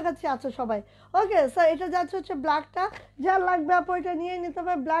বলো, কাছাকাছি আছো সবাই। ওকে, সো এটা যাচ্ছে হচ্ছে ব্ল্যাকটা। যা লাগবে আপু এটা নিয়ে নিতে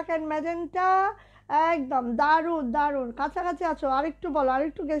হবে, ব্ল্যাক অ্যান্ড ম্যাজেন্টা। একদম দারুণ দারুণ, কাছাকাছি আছো। আরেকটু বলো,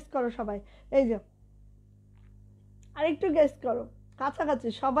 আরেকটু গেস করো সবাই। এই যে আরেকটু গেস করো, কাছাকাছি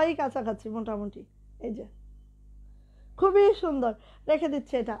সবাই, কাছাকাছি মোটামুটি। এই যে খুবই সুন্দর, রেখে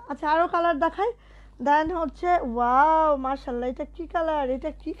দিচ্ছে এটা। আচ্ছা, আরও কালার দেখাই। দেন হচ্ছে ওয়াও মার্শাল্লাহ, এটা কি কালার,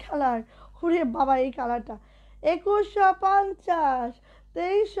 এটা কি কালার! হুরে বাবা, এই কালারটা 2150,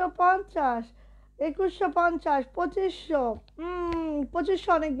 2350, 2150, 2500। 2500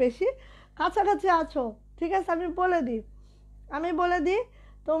 অনেক বেশি, কাছাকাছি আছো। ঠিক আছে, আমি বলে দিই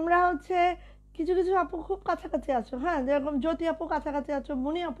তোমরা হচ্ছে কিছু কিছু আপু খুব কাছাকাছি আছো, হ্যাঁ, যেরকম জ্যোতি আপু কাছাকাছি আছো,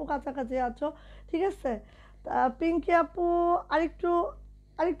 মুনি আপু কাছাকাছি আছো, ঠিক আছে? পিঙ্কি আপু আরেকটু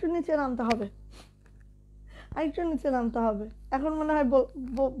আরেকটু নিচে নামতে হবে, এখন মনে হয়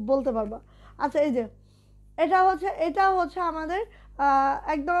বলতে পারবা। আচ্ছা, এই যে এটা হচ্ছে আমাদের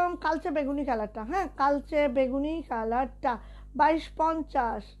একদম কালচে বেগুনি কালারটা, হ্যাঁ, কালচে বেগুনি কালারটা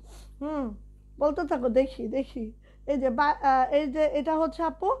 2250। হুম, বলতে থাকো, দেখি। এই যে এটা হচ্ছে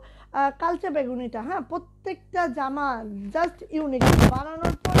আপু কালচে বেগুনিটা, হ্যাঁ, প্রত্যেকটা জামা জাস্ট ইউনিক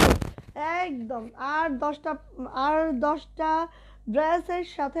বানানোর পরে একদম। আর দশটা ড্রেসের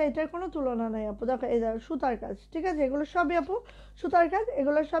সাথে এটার কোনো তুলনা নেই আপু। দেখো, এই দেখো সুতার কাজ, ঠিক আছে? এগুলো সবই আপু সুতার কাজ,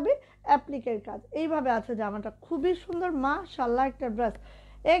 এগুলো সবই অ্যাপ্লিকের কাজ। এইভাবে আছে জামাটা, খুবই সুন্দর মাশাআল্লাহ একটা ড্রেস।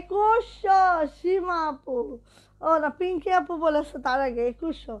 2100 সীমা আপু, ও না পিঙ্কি আপু বলেছে তার আগে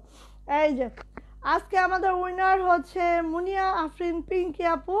 2100। এই যে আজকে আমাদের উইনার হচ্ছে মুনিয়া আফরিন পিঙ্কি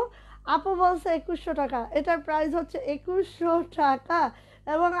আপু। আপু বলছে 2100 টাকা, এটার প্রাইস হচ্ছে 2100 টাকা,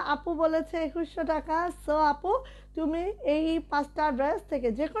 এবং আপু বলেছে 2100 টাকা। সো আপু, তুমি এই 5টা ড্রেস থেকে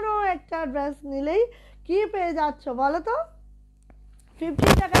যে কোনো একটা ড্রেস নিলেই কি পেয়ে যাচ্ছ বলো তো?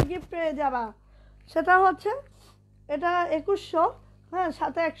 50 টাকা গিফট পেয়ে যাবা। সেটা হচ্ছে এটা 2100, হ্যাঁ,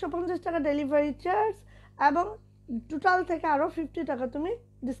 সাথে 150 টাকা ডেলিভারি চার্জ, এবং টোটাল থেকে আরও 50 টাকা তুমি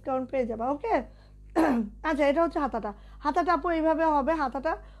ডিসকাউন্ট পেয়ে যাবা। ওকে। আচ্ছা, এটা হচ্ছে হাতাটা আপু এইভাবে হবে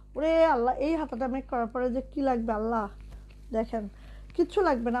হাতাটা। ওরে আল্লাহ, এই হাতাটা মেক করার পরে যে কি লাগবে আল্লাহ, দেখেন, কিচ্ছু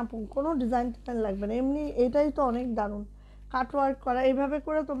লাগবে না আপু, কোনো ডিজাইন টিজাইন লাগবে না, এমনি এটাই তো অনেক দারুণ কাটওয়ার্ক করা। এইভাবে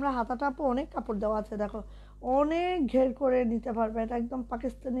করে তোমরা হাতাটা আপু, অনেক কাপড় দেওয়া আছে দেখো, অনেক ঘের করে নিতে পারবে। এটা একদম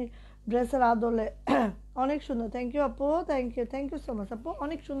পাকিস্তানি ড্রেসের আদলে অনেক সুন্দর। থ্যাংক ইউ আপু, থ্যাংক ইউ সো মাচ আপু,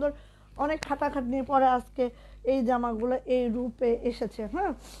 অনেক সুন্দর। অনেক খাটাখাটনির পরে আজকে এই জামাগুলো এই রূপে এসেছে,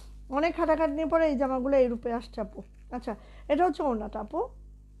 হ্যাঁ, অনেক খাটাখাটনির পরে এই জামাগুলো এই রূপে আসছে আপু। আচ্ছা, এটা হচ্ছে ওড়নাটা আপু,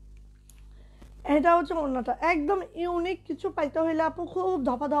 এটা হচ্ছে ওড়নাটা একদম ইউনিক কিছু পাইতে হইলে আপু খুব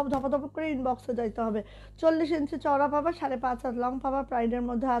ধপা করে ইনবক্সে যাইতে হবে। 40 ইঞ্চি চওড়া পাবা, 5.5 হাত লং পাবা, প্রাইডের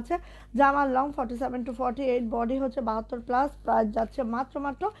মধ্যে আছে। জামার লং 47 to 48, বডি হচ্ছে 72 প্লাস। প্রাইস যাচ্ছে মাত্র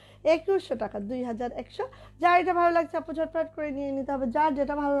 2100 টাকা, 2100। যার এটা ভালো লাগছে আপু ঝটপট করে নিয়ে নিতে হবে, যার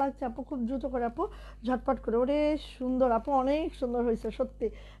যেটা ভালো লাগছে আপু খুব দ্রুত করে আপু ঝটপট করে। ওরে সুন্দর আপু, অনেক সুন্দর হয়েছে সত্যি।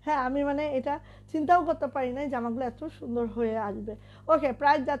 হ্যাঁ, আমি মানে এটা চিন্তাও করতে পারি নাই জামাগুলো এত সুন্দর হয়ে আসবে। ওকে,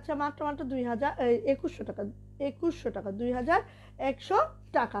 প্রাইস যাচ্ছে মাত্র 2100 টাকা, 2100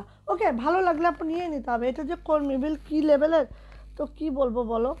 টাকা। ওকে, ভালো লাগলে আপনি নিয়ে নিতে হবে। এটা যে কর্মিবিল কি লেভেলের, তো কি বলবো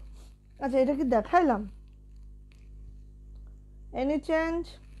বলো। আচ্ছা, এটা কি দেখাইলাম? Any change?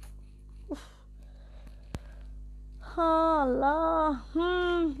 হ্যাঁ আল্লাহ,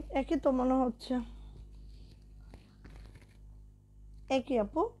 একই তো মনে হচ্ছে, একই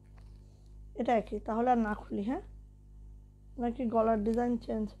আপু, এটা একই, তাহলে আর না খুলি। হ্যাঁ, নাকি গলার ডিজাইন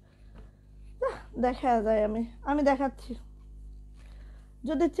চেঞ্জ, দেখা যায়, আমি দেখাচ্ছি,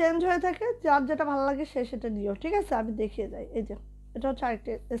 যদি চেঞ্জ হয়ে থাকে যার যেটা ভালো লাগে সে সেটা দিও, ঠিক আছে? আমি দেখিয়ে যাই। এই যে এটা হচ্ছে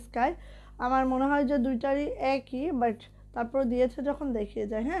আরেকটা স্কাই, আমার মনে হয় যে দুইটারই একই, বাট তারপর দিয়েছে যখন দেখিয়ে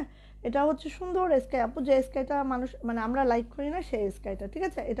যায়। হ্যাঁ, এটা হচ্ছে সুন্দর স্কাই আপু, যে স্কাইটা মানুষ মানে আমরা লাইক করি না সেই স্কাইটা, ঠিক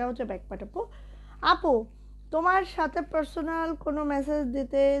আছে? এটা হচ্ছে ব্যাকপার্ট আপু। আপু, তোমার সাথে পার্সোনাল কোনো মেসেজ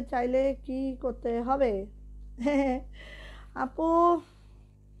দিতে চাইলে কি করতে হবে? আপু,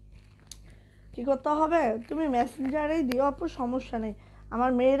 কি করতে হবে? তুমি মেসেঞ্জারেই দিও আপু, সমস্যা নেই, আমার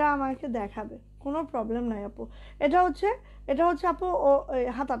মেয়েরা আমাকে দেখাবে, কোনো প্রবলেম নাই আপু। এটা হচ্ছে আপু ও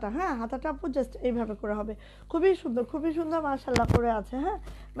হাতাটা, হ্যাঁ হাতাটা আপু জাস্ট এইভাবে করে হবে, খুবই সুন্দর মাশাআল্লাহ করে আছে। হ্যাঁ,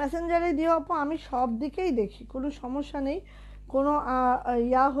 মেসেঞ্জারে দিও আপু, আমি সব দিকেই দেখি, কোনো সমস্যা নেই, কোনো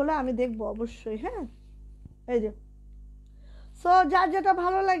ইয়া হলে আমি দেখবো অবশ্যই। হ্যাঁ, এই যে, সো যার যেটা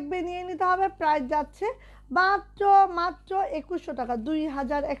ভালো লাগবে নিয়ে নিতে হবে। প্রাইস যাচ্ছে মাত্র মাত্র 2100 টাকা,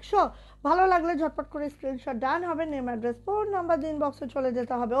 2100। ভালো লাগলে ঝটপট করে স্ক্রিনশট ডান হবে, নেম অ্যাড্রেস ফোন নাম্বার দিন বক্সে চলে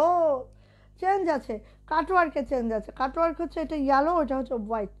যেতে হবে। ও চেঞ্জ আছে, কাটওয়ার্কে চেঞ্জ আছে, কাটওয়ার্ক হচ্ছে এটা ইয়েলো, ওটা হচ্ছে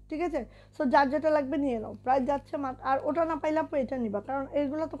হোয়াইট, ঠিক আছে? সো যার যেটা লাগবে নিয়ে নাও, প্রাইস যাচ্ছে মাত্র, আর ওটা না পাইলে আপু এটা নিবা, কারণ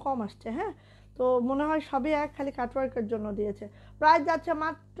এইগুলো তো কম আসছে। হ্যাঁ, তো মনে হয় সবই এক, খালি কাটওয়ার্কের জন্য দিয়েছে। প্রাইস যাচ্ছে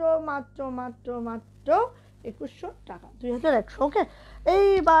মাত্র মাত্র মাত্র মাত্র 2100 টাকা, 2100। ওকে,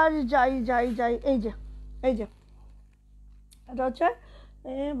 এইবার যাই, এই যে এটা হচ্ছে,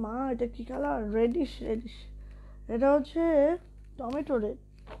 এ মা এটা কি কালার, রেডিশ, এটা হচ্ছে টমেটো রেড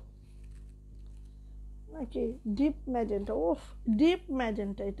নাকি ডিপ ম্যাজেন্টা, ওফ ডিপ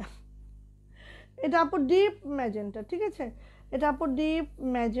ম্যাজেন্টা, এটা আপু ডিপ ম্যাজেন্টা, ঠিক আছে? এটা আপু ডিপ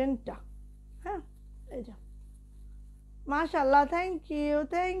ম্যাজেন্টা। হ্যাঁ, এই যে মাশাআল্লাহ,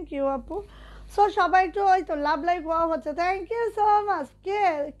 থ্যাংক ইউ আপু। সো সবাই একটু ওই তো লাভ লাইক ওয়াও হচ্ছে, থ্যাংক ইউ সো মাচ।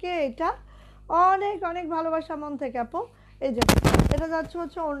 কে এটা, অনেক অনেক ভালোবাসা মন থেকে আপু। এই যে এটা যাচ্ছে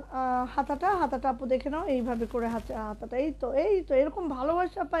হচ্ছে হাতাটা আপু দেখে নাও, এইভাবে করে হাতাটা, এই তো এরকম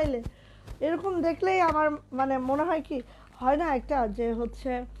ভালোবাসা পাইলে, এরকম দেখলেই আমার মানে মনে হয় কি হয় না একটা, যে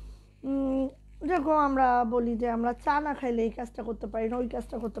হচ্ছে যেরকম আমরা বলি যে আমরা চা না খাইলে এই কাজটা করতে পারি না, ওই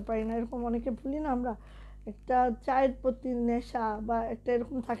কাজটা করতে পারি না, এরকম অনেকে বলি না আমরা, একটা চায়ের প্রতি নেশা বা একটা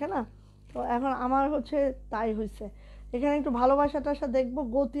এরকম থাকে না। তো এখন আমার হচ্ছে তাই হয়েছে, এখানে একটু ভালোবাসা টাসা দেখবো,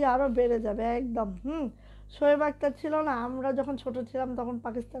 গতি আরও বেড়ে যাবে একদম। শোয়েব আক্তার ছিল না, আমরা যখন ছোট ছিলাম তখন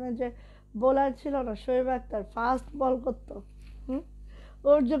পাকিস্তানের যে বোলার ছিল না শোয়েব আক্তার, ফাস্ট বল করতো,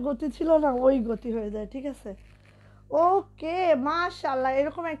 ওর যে গতি ছিল না ওই গতি হয়ে যায়, ঠিক আছে? ওকে, মাশাআল্লাহ,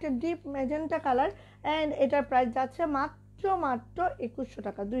 এরকম একটা ডিপ ম্যাজেন্টা কালার, অ্যান্ড এটার প্রাইস যাচ্ছে মাত্র মাত্র 2100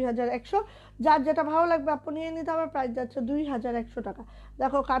 টাকা, 2100। যার যেটা ভালো লাগবে আপু নিয়ে নিতে হবে, প্রাইস যাচ্ছে 2100 টাকা।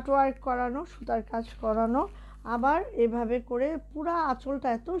 দেখো কাটওয়ার্ক করানো, সুতার কাজ করানো, আবার এভাবে করে পুরা আঁচলটা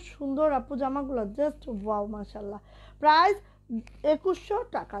এত সুন্দর আপু, জামাগুলো জাস্ট ওয়াও মাশাআল্লাহ। প্রাইস 2100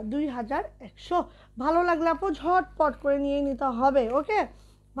 টাকা, 2100। ভালো লাগলে আপু ঝটপট করে নিয়ে নিতে হবে। ওকে,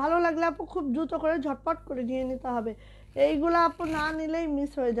 ভালো লাগলে আপু খুব দ্রুত করে ঝটপট করে নিয়ে নিতে হবে, এইগুলো আপু না নিলেই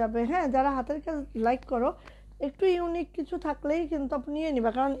মিস হয়ে যাবে। হ্যাঁ, যারা হাতের কাজ লাইক করো, একটু ইউনিক কিছু থাকলেই কিন্তু আপনি নিয়ে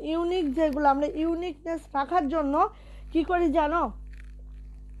নিবা, কারণ ইউনিক যেগুলো, আমরা ইউনিকনেস রাখার জন্য কি করি জানো,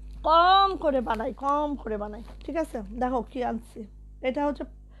 কম করে বানাই, ঠিক আছে? দেখো কি আনছি, এটা হচ্ছে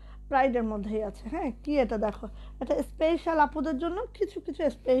প্রাইডের মধ্যেই আছে। হ্যাঁ, কি এটা দেখো, এটা স্পেশাল আপুদের জন্য কিছু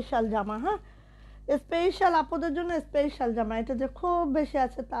স্পেশাল জামা। হ্যাঁ, স্পেশাল আপুদের জন্য স্পেশাল জামা, এটা যে খুব বেশি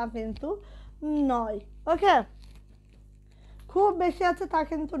আছে তা কিন্তু নয়। ওকে, খুব বেশি আছে তা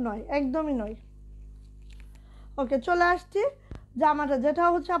কিন্তু নয়, একদমই নয়। ওকে, চলে আসছি জামাটা, যেটা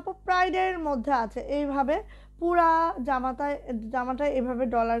হচ্ছে আপু প্রাইডের মধ্যে আছে, এইভাবে পুরা জামাটায় এইভাবে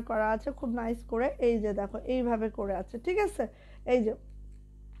ডলার করা আছে খুব নাইস করে, এই যে দেখো এইভাবে করে আছে, ঠিক আছে? এই যে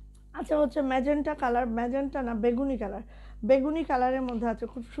আচ্ছা হচ্ছে ম্যাজেন্টা কালার, ম্যাজেন্টা না বেগুনি কালারের মধ্যে আছে,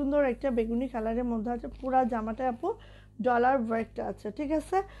 খুব সুন্দর একটা বেগুনি কালারের মধ্যে আছে, পুরা জামাটা আপু ডলার ওয়ার্কটা আছে, ঠিক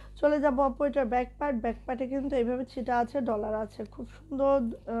আছে? চলে যাব আপু এটার ব্যাকপার্টে কিন্তু এইভাবে ছিটা আছে, ডলার আছে, খুব সুন্দর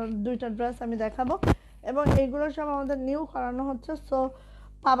দুইটা ড্রেস আমি দেখাবো, এবং এইগুলো সব আমাদের নিউ করানো হচ্ছে, সো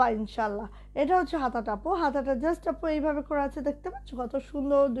পাবা ইনশাল্লাহ। এটা হচ্ছে হাতাটা আপু, হাতাটা জাস্ট আপু এইভাবে করে আছে, দেখতে পাচ্ছ কত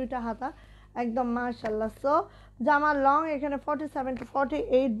সুন্দর দুইটা হাতা, একদম মাশাআল্লাহ। সো জামার লং এখানে 47 to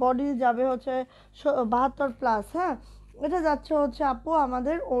 48, বডি যাবে হচ্ছে 72+। হ্যাঁ, এটা যাচ্ছে হচ্ছে আপু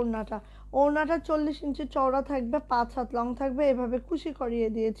আমাদের ওড়নাটা 40 ইঞ্চি চওড়া থাকবে, 5 হাত লং থাকবে, এভাবে কুশি করিয়ে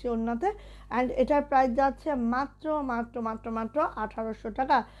দিয়েছি ওড়নাতে, অ্যান্ড এটার প্রাইস যাচ্ছে মাত্র মাত্র মাত্র মাত্র 1800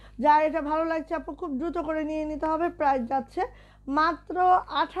 টাকা। যার এটা ভালো লাগছে আপু খুব দ্রুত করে নিয়ে নিতে হবে, প্রাইস যাচ্ছে মাত্র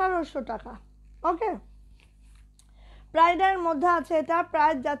 1800 টাকা। ওকে, প্রাইডের মধ্যে আছে, এটা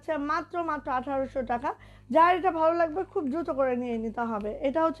প্রাইস যাচ্ছে মাত্র 1800 টাকা। যার এটা ভালো লাগবে খুব দ্রুত করে নিয়ে নিতে হবে।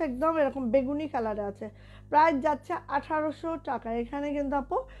 এটা হচ্ছে একদম এরকম বেগুনি কালারে আছে, প্রাইস যাচ্ছে 1800 টাকা। এখানে কিন্তু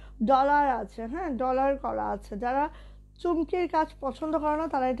আপু ডলার আছে, হ্যাঁ ডলার করা আছে। যারা চুমকির কাজ পছন্দ করে না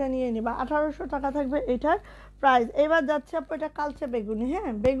তারা এটা নিয়ে নিবা, 1800 টাকা থাকবে এটার প্রাইস। এবার যাচ্ছে আপু এটা কালচে বেগুনি,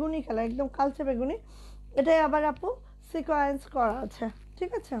 হ্যাঁ বেগুনি কালার একদম কালচে বেগুনি। এটাই আবার আপু সিকোয়েন্স করা আছে,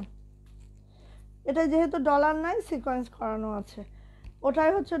 ঠিক আছে। এটা যেহেতু ডলার নাই সিকোয়েন্স করানো আছে,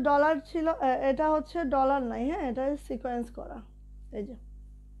 ওটাই হচ্ছে ডলার ছিল, এটা হচ্ছে ডলার নাই, হ্যাঁ এটা সিকোয়েন্স করা। এই যে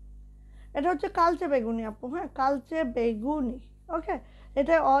এটা হচ্ছে কালচে বেগুনি আপু, হ্যাঁ কালচে বেগুনি, ওকে।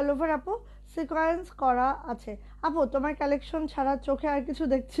 এটা অল ওভার আপু সিকোয়েন্স করা আছে। আপু তোমার কালেকশন ছাড়া চোখে আর কিছু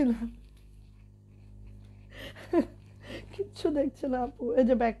দেখছি না, কিচ্ছু দেখছে না আপু। এই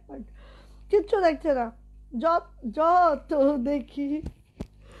যে ব্যাক পার্ট কিচ্ছু দেখছে না, যত দেখি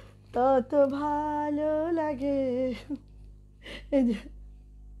তত ভালো লাগে। এই যে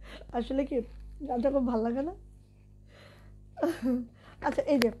আসলে কি গানটা খুব ভালো লাগে না? আচ্ছা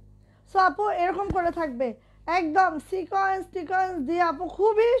এই যে সো আপু এরকম করে থাকবে একদম সিকোয়েন্স দিয়ে আপু,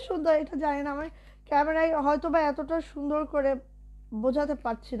 খুবই সুন্দর। এটা জানি না আমার ক্যামেরায় হয়তো বা এতটা সুন্দর করে বোঝাতে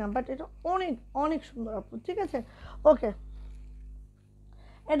পারছি না, বাট এটা অনেক অনেক সুন্দর আপু, ঠিক আছে ওকে।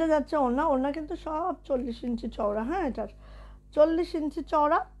 এটা যাচ্ছে ওড়না কিন্তু সব 40 ইঞ্চি চওড়া, হ্যাঁ এটার 40 ইঞ্চি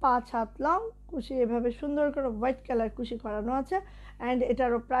চওড়া, 5 হাত লং, কুশি এভাবে সুন্দর করে হোয়াইট কালার কুশি করানো আছে। অ্যান্ড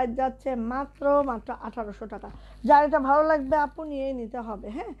এটারও প্রাইস যাচ্ছে মাত্র 1800 টাকা। যার এটা ভালো লাগবে আপু নিয়ে নিতে হবে,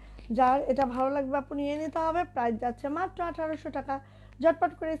 হ্যাঁ যার এটা ভালো লাগবে আপু নিয়ে নিতে হবে। প্রাইস যাচ্ছে মাত্র 1800 টাকা।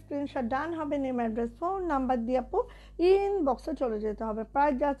 ঝটপট করে স্ক্রিনশট ডান হবে, নেম অ্যাড্রেস ফোন নাম্বার দিয়ে আপু ইনবক্সে চলে যেতে হবে।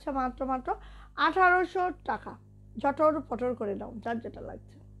 প্রাইস যাচ্ছে মাত্র 1800 টাকা। জটর পটর করে দাও যার যেটা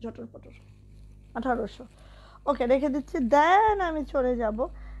লাগছে, জটর পটর 1800। ওকে রেখে দিচ্ছি, দেন আমি চলে যাব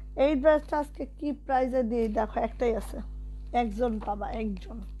এই ড্রেসটা আজকে কি প্রাইসে দিয়ে, দেখো একটাই আছে, একজন পাবা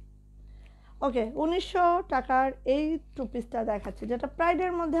একজন। ওকে 1900 টাকার এই টু পিসটা দেখাচ্ছি, যেটা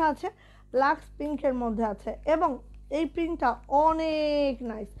প্রাইডের মধ্যে আছে, লাক্স পিঙ্কের মধ্যে আছে, এবং এই পিঙ্কটা অনেক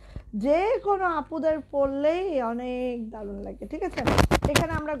নাইস, যে কোনো আপুদের পরলেই অনেক দারুণ লাগে, ঠিক আছে।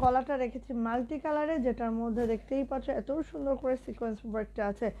 এখানে আমরা গলাটা রেখেছি মাল্টি কালারে, যেটার মধ্যে দেখতেই পাচ্ছ এত সুন্দর করে সিকোয়েন্স ওয়ার্কটা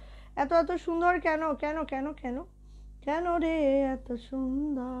আছে। এত সুন্দর কেন কেন কেন কেন কেন রে এত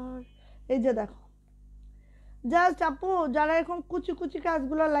সুন্দর। এই যে দেখো জাস্ট আপু যারা এরকম কুচি কুচি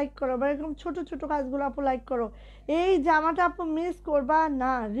কাজগুলো লাইক করো বা এরকম ছোট ছোট কাজগুলো আপু লাইক করো, এই জামাটা আপু মিস করবা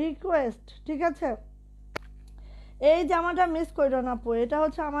না, রিকোয়েস্ট, ঠিক আছে। এই জামাটা মিস করো না আপু, এটা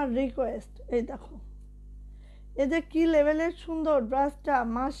হচ্ছে আমার রিকোয়েস্ট। এই দেখো এই যে কি লেভেলের সুন্দর ড্রেসটা,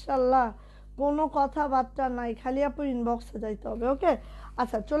 মাশাআল্লাহ, কোনো কথাবার্তা নাই, খালি আপু ইনবক্সে যাইতে হবে, ওকে।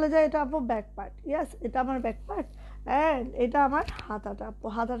 আচ্ছা চলে যায়, এটা আপু ব্যাক পার্ট, ইয়েস এটা আমার ব্যাক পার্ট। অ্যান্ড এটা আমার হাতাটা আপু,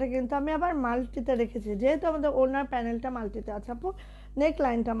 হাতাটা কিন্তু আমি আবার মাল্টিতে রেখেছি, যেহেতু আমাদের ওনার প্যানেলটা মাল্টিতে আছে আপু, নেক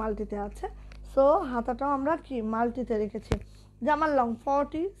লাইনটা মাল্টিতে আছে, সো হাতাটাও আমরা কি মাল্টিতে রেখেছি। জামার লং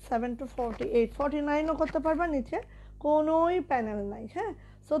 47 to 48, 49ও করতে পারবা, নিচে কোনোই প্যানেল নাই, হ্যাঁ।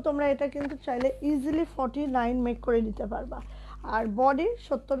 সো তোমরা এটা কিন্তু চাইলে ইজিলি 49 মেক করে নিতে পারবা। আর বডি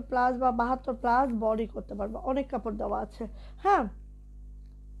 70+ বা 72+ বডি করতে পারবা, অনেক কাপড় দেওয়া আছে, হ্যাঁ।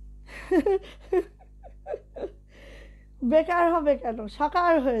 বেকার হবে কেন,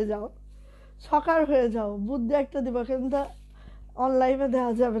 সাকার হয়ে যাও, সাকার হয়ে যাও, বুদ্ধি একটা দিব, কিন্তু অনলাইনে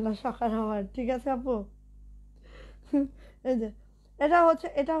দেওয়া যাবে না সাকার হওয়ার, ঠিক আছে আপু। এই যে এটা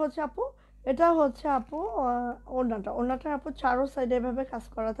হচ্ছে আপু, এটা হচ্ছে আপু ওড়নাটা আপু চারো সাইডে এভাবে কাজ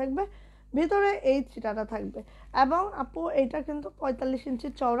করা থাকবে, ভিতরে এই চিটাটা থাকবে, এবং আপু এটা কিন্তু 45 ইঞ্চি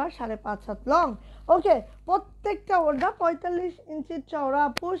চওড়া, 5.5 হাত লং, ওকে। প্রত্যেকটা ওড়না 45 ইঞ্চি চওড়া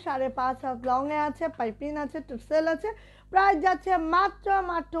আপু, 5.5 হাত লং এ আছে, পাইপিং আছে, টুসেল আছে। প্রাইস যাচ্ছে মাত্র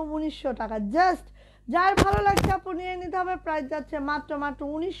 1900 টাকা। জাস্ট যার ভালো লাগছে আপু নিয়ে নিতে হবে। প্রাইস যাচ্ছে মাত্র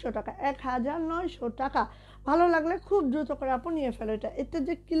 1900 টাকা, 1900 টাকা। ভালো লাগলে খুব দ্রুত করে আপু নিয়ে ফেলো। এটা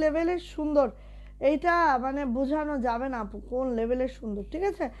যে কি লেভেলের সুন্দর, এইটা মানে বোঝানো যাবে না আপু কোন লেভেলের সুন্দর, ঠিক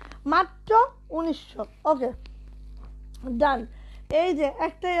আছে। মাত্র 1900, ওকে ডান। এই যে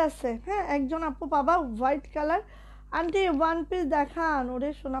একটাই আছে, হ্যাঁ একজন আপু পাবা white colour. Aunty one piece দেখান, ওরে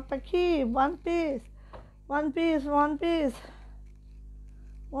সোনা পাখি, one piece one piece one piece,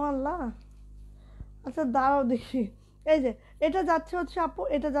 ও আল্লাহ, আচ্ছা দাঁড়াও দেখি। এই যে এটা যাচ্ছে হচ্ছে আপু,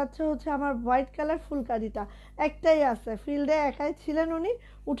 এটা যাচ্ছে হচ্ছে আমার হোয়াইট কালার ফুলকারিটা, একটাই আছে, ফিল্ডে একাই ছিলেন উনি,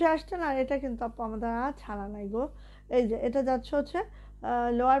 উঠে আসছেন, আর এটা কিন্তু আপু আমাদের আর ছাড়া নাই গো। এই যে এটা যাচ্ছে হচ্ছে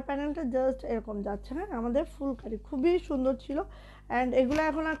লোয়ার প্যানেলটা জাস্ট এরকম যাচ্ছে, হ্যাঁ আমাদের ফুলকারি খুবই সুন্দর ছিল। অ্যান্ড এগুলো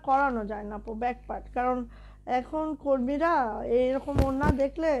এখন আর করানো যায় না আপু ব্যাক পার্ট, কারণ এখন কর্মীরা এইরকম ওড়না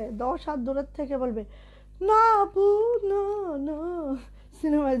দেখলে 10 হাত দূরের থেকে বলবে না আপু, না না,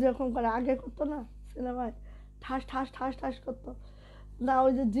 সিনেমায় যেরকম করে আগে করতো না, সিনেমায় ঠাস ঠাস ঠাস ঠাস করতো না,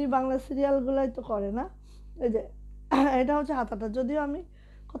 ওই যে জি বাংলা সিরিয়ালগুলোই তো করে না। এই যে এটা হচ্ছে হাতাটা, যদিও আমি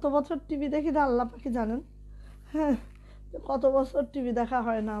কত বছর টিভি দেখি না আল্লাহ পাখি জানেন। হ্যাঁ, কত বছর টিভি দেখা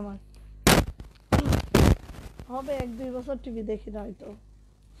হয় না আমার, হবে 1-2 বছর টিভি দেখি না হয়তো।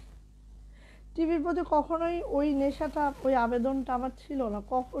 টিভির প্রতি কখনোই ওই নেশাটা, ওই আবেদনটা আমার ছিল না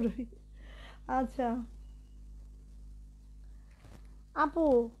কখনোই। আচ্ছা আপু,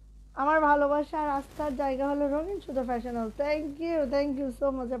 আমার ভালোবাসার আস্থার জায়গা হলো রঙিন সুতো fashion house. Thank you so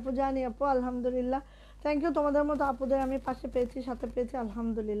much আপু, জানি আপু, আলহামদুলিল্লাহ। থ্যাংক ইউ, তোমাদের মতো আপুদের আমি পাশে পেয়েছি, সাথে পেয়েছি,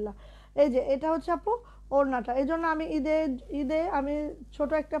 আলহামদুলিল্লাহ। এই যে এটা হচ্ছে আপু ওড়নাটা, এই জন্য আমি ঈদে আমি ছোট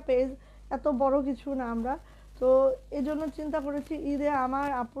একটা পেজ, এত বড় কিছু না আমরা, তো এই জন্য চিন্তা করেছি ঈদে আমার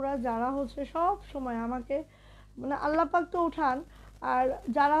আপুরা যারা হচ্ছে সব সময় আমাকে, মানে আল্লাহ পাক তো উঠান, আর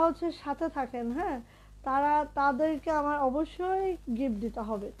যারা হচ্ছে সাথে থাকেন, হ্যাঁ, তাদেরকে আমার অবশ্যই গিফট দিতে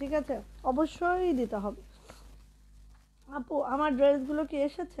হবে, ঠিক আছে, অবশ্যই দিতে হবে। আপু আমার ড্রেসগুলো কি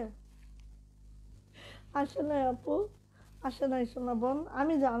এসেছে? আসে নাই আপু, আসে নাই সোনা বোন,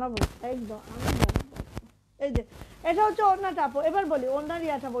 আমি জানাবো, একদম আমি জানাবো। এই যে এটা হচ্ছে ওড়নাটা আপু, এবার বলি ওড়নার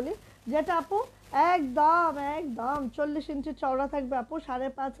ইয়াটা বলি, যেটা আপু একদম একদম 40 ইঞ্চি চওড়া থাকবে আপু,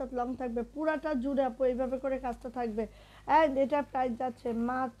 5.5 হাত লং থাকবে, পুরাটা জুড়ে আপু এইভাবে করে কাজটা থাকবে। অ্যান্ড এটার প্রাইস যাচ্ছে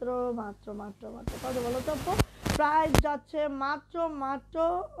মাত্র মাত্র মাত্র মাত্র কত বলো তো আপু? প্রাইস যাচ্ছে মাত্র মাত্র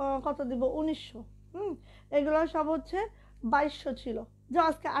কত দিব, 1900। এগুলো সব হচ্ছে 2200 ছিল, যাও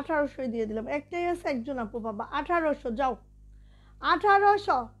আজকে 1800 দিয়ে দিলাম, একটাই আছে একজন আপু পাবা 1800, যাও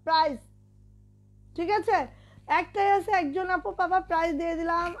 1800 প্রাইস, ঠিক আছে, একটাই আছে একজন আপু পাবা, প্রাইস দিয়ে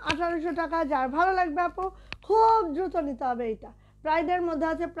দিলাম 1800 টাকা। যার ভালো লাগবে আপু খুব দ্রুত নিতে হবে। এইটা প্রাইডের মধ্যে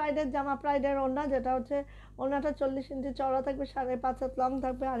আছে, প্রাইডের জামা, প্রাইডের ওড়না, যেটা হচ্ছে ওড়নাটা 40 ইঞ্চি চওড়া থাকবে, 5.5 হাত লং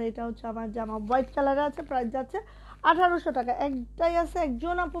থাকবে, আর এটা হচ্ছে আমার জামা হোয়াইট কালারে আছে, প্রাইস যাচ্ছে 1800 টাকা। একটাই আছে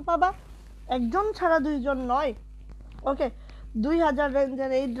একজন আপু পাবা, একজন ছাড়া দুইজন নয়। ওকে, 2000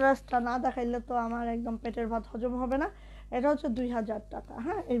 রেঞ্জের এই ড্রেসটা না দেখাইলে তো আমার একদম পেটের ভাত হজম হবে না। এটা হচ্ছে 2000 টাকা।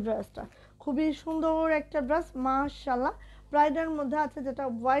 হ্যাঁ, এই ড্রেসটা খুবই সুন্দর একটা ড্রেস, মাশাআল্লাহ। ব্রাইডের মধ্যে আছে যেটা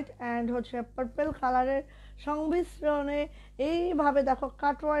হোয়াইট অ্যান্ড হচ্ছে পার্পল কালারের সংমিশ্রণে, এইভাবে দেখো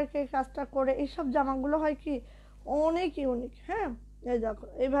কাটওয়ার্কের কাজটা করে, এইসব জামাগুলো হয় কি অনেক ইউনিক। হ্যাঁ, এই দেখো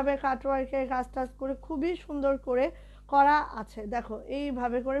এইভাবে কাটওয়ার্কের কাজ টাজ করে খুবই সুন্দর করে করা আছে, দেখো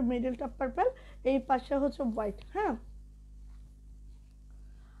এইভাবে করে মিডলটা পার্পল, এই পাশে হচ্ছে হোয়াইট। হ্যাঁ,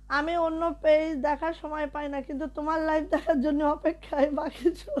 আমি অন্য পেজ দেখার সময় পাই না, কিন্তু তোমার লাইভ দেখার জন্য অপেক্ষায় বাকি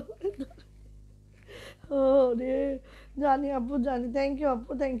চলে। ও রে, জানি আপু জানি, থ্যাংক ইউ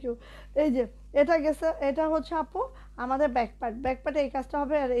আপু, থ্যাংক ইউ। এই যে এটা গেছে, এটা হচ্ছে আপু আমাদের ব্যাকপার্টে এই কাজটা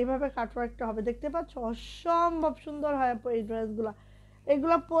হবে, আর এইভাবে কাটওয়ার্কটা হবে, দেখতে পাচ্ছ অসম্ভব সুন্দর হয় আপু এই ড্রেসগুলা।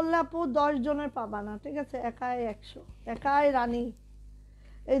 এগুলা পরলে আপু 10 জনের পাবা না, ঠিক আছে, একাই 100, একাই রানী।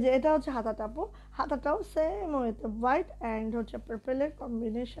 এই যে এটা হচ্ছে হাতাটা আপু, হাতাটাও সেম ওয়েতে হোয়াইট অ্যান্ড হচ্ছে পার্পেলের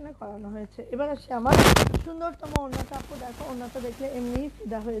কম্বিনেশনে করানো হয়েছে। এবার আসে আমার সুন্দরতম ওড়নাটা আপু, দেখো ওড়নাটা দেখলে এমনিই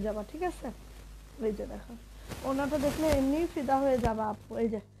ফিদা হয়ে যাবা, ঠিক আছে, এই যে দেখো ওড়নাটা দেখলে এমনিই ফিদা হয়ে যাবা আপু। এই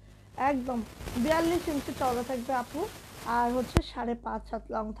যে একদম 42 ইঞ্চি চওড়া থাকবে আপু, আর হচ্ছে 5.5 হাত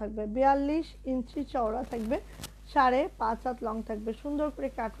লং থাকবে, 42 ইঞ্চি চওড়া থাকবে, 5.5 হাত লং থাকবে, সুন্দর করে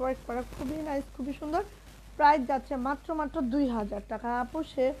কাটওয়ার্ক করা, খুবই নাইস, খুবই সুন্দর। প্রাইস যাচ্ছে মাত্র মাত্র 2000 টাকা আপু।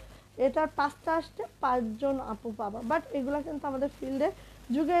 সে এটার 5টা আসতে 5 জন আপু পাবা, বাট এগুলো কিন্তু আমাদের ফিল্ডে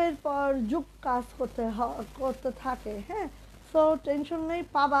যুগের পর যুগ কাজ করতে থাকে। হ্যাঁ, সো টেনশন নেই,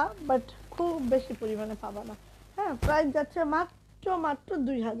 পাবা, বাট খুব বেশি পরিমাণে পাবা না। হ্যাঁ, প্রাইস যাচ্ছে মাত্র মাত্র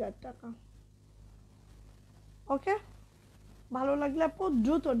 2000 টাকা। ওকে, ভালো লাগলে আপু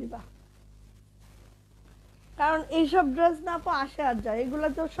দ্রুত নিবা, কারণ এইসব ড্রেস না আপু আসে আর যায়, এগুলো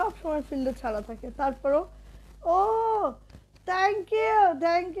তো সব সময় ফিল্ডে ছাড়া থাকে। তারপরও ও thank you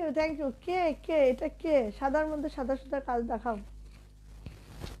thank you thank you. কে কে এটা কে? সাদার মধ্যে সাদা সাদা কাজ দেখাও।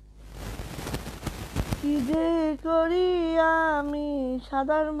 কি যে করি আমি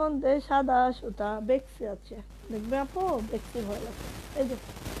সাদার মধ্যে সাদা সুতা, বেক্সি আছে, দেখবে আপু বেক্সি ভয় লাগছে। এই যে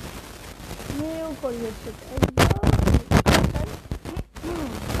নিউ করিয়েছে একদম,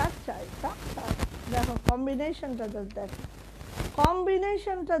 দেখো কম্বিনেশনটা জাস্ট দেখো,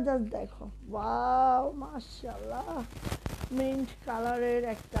 কম্বিনেশনটা জাস্ট দেখো, ওয়াও মাশাআল্লাহ। মিন্ট কালারের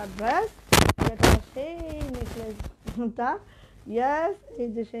একটা ড্রেস, যেটা সেই নেকলেসটা, ইয়েস, এই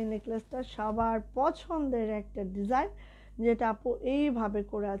যে সেই নেকলেসটা সবার পছন্দের একটা ডিজাইন, যেটা আপু এইভাবে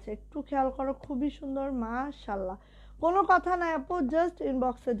করে আছে, একটু খেয়াল করো, খুবই সুন্দর মাশাআল্লাহ। কোনো কথা নাই আপু, জাস্ট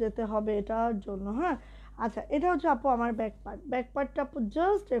ইনবক্সে যেতে হবে এটার জন্য। হ্যাঁ, আচ্ছা এটা হচ্ছে আপু আমার ব্যাকপার্টটা আপু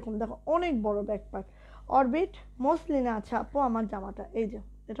জাস্ট এরকম দেখো, অনেক বড় ব্যাকপার্ট, অরবিট মসলিনে আছে আপু আমার জামাটা। এই যে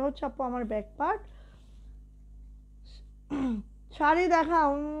এটা হচ্ছে আপু আমার ব্যাকপার্ট। শাড়ি দেখা,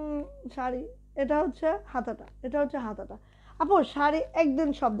 শাড়ি এটা হচ্ছে হাতাটা, এটা হচ্ছে হাতাটা। আপু শাড়ি একদিন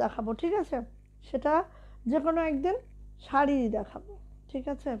সব দেখাবো, ঠিক আছে? সেটা যে কোনো একদিন শাড়ি দেখাবো, ঠিক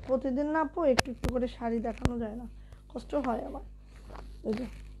আছে? প্রতিদিন না আপু, একটু একটু করে শাড়ি দেখানো যায় না, কষ্ট হয় আমার। এই যে,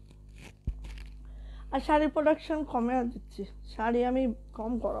 আর শাড়ির প্রোডাকশন কমে দিচ্ছি, শাড়ি আমি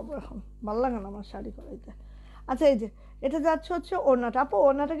কম করাবো এখন, ভালো লাগে না আমার শাড়ি করাইতে। আচ্ছা এই যে এটা যাচ্ছে হচ্ছে ওড়নাটা। আপু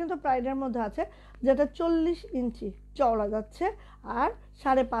ওড়নাটা কিন্তু প্রাইডের মধ্যে আছে, যেটা 40 ইঞ্চি চওড়া যাচ্ছে আর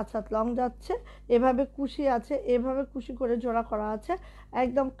 5.5 হাত লং যাচ্ছে। এভাবে কুশি আছে, এভাবে কুশি করে জোড়া করা আছে,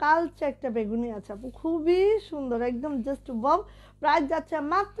 একদম কালচে একটা বেগুনি আছে আপু, খুবই সুন্দর, একদম জাস্ট ওয়াও। প্রাইস যাচ্ছে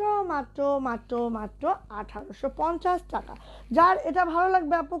মাত্র মাত্র মাত্র মাত্র 1850 টাকা। যার এটা ভালো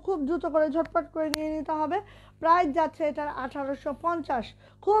লাগবে আপু খুব দ্রুত করে ঝটপট করে নিয়ে নিতে হবে। প্রাইস যাচ্ছে এটার 1850,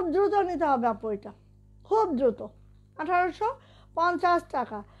 খুব দ্রুত নিতে হবে আপু, এটা খুব দ্রুত 1850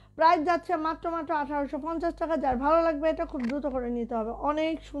 টাকা। প্রাইস যাচ্ছে মাত্র মাত্র 1850 টাকা। যার ভালো লাগবে এটা খুব দ্রুত করে নিতে হবে।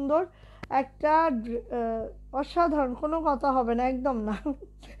 অনেক সুন্দর একটা অসাধারণ, কোনো কথা হবে না, একদম না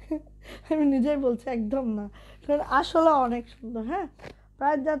আমি নিজেই বলছি একদম না, কারণ আসলে অনেক সুন্দর। হ্যাঁ,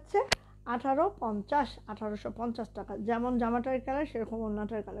 প্রাইস যাচ্ছে 1850 টাকা। যেমন জামাটার কালার সেরকম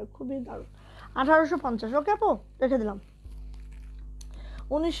ওড়নাটার কালার, খুবই দারুণ। 1850, ওকে আপু, রেখে দিলাম।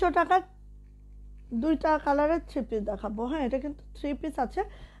 1900 টাকার দুইটা কালারের 3 পিস দেখাবো। হ্যাঁ, এটা কিন্তু 3 পিস আছে।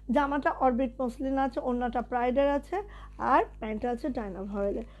 জামাটা অরবিট মসলিন আছে, ওড়নাটা প্রাইডের আছে, আর প্যান্টটা আছে ডাইনা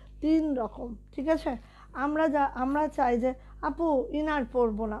ভয়েলের, 3 রকম, ঠিক আছে? আমরা চাই যে আপু ইনার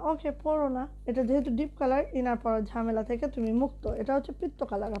পরবো না, ওকে পরো না, এটা যেহেতু ডিপ কালার, ইনার পরার ঝামেলা থেকে তুমি মুক্ত। এটা হচ্ছে পিত্ত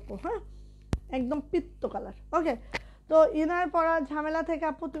কালার আপু, হ্যাঁ একদম পিত্ত কালার, ওকে? তো ইনার পরার ঝামেলা থেকে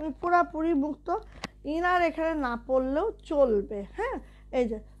আপু তুমি পুরাপুরি মুক্ত, ইনার এখানে না পরলেও চলবে। হ্যাঁ, এই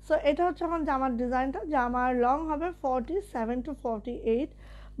যে, সো এটা হচ্ছে আমার জামার ডিজাইনটা। জামার লং হবে 47 to 48,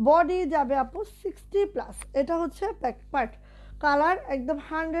 বডি যাবে আপু 60+। এটা হচ্ছে ব্যাক পার্ট। কালার একদম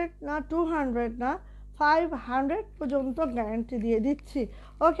 100 না, 200 না, 500 পর্যন্ত গ্যারান্টি দিয়ে দিচ্ছি,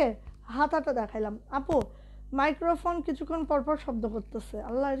 ওকে? হাতাটা দেখাইলাম আপু। মাইক্রোফোন কিছুক্ষণ পরপর শব্দ করতেছে,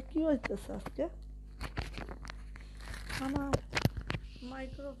 আল্লাহ কি হইতেছে আজকে, আমার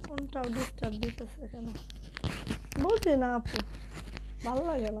মাইক্রোফোনটাও ডিস্টার্ব দিতেছে কেন বুঝি না আপু, ভালো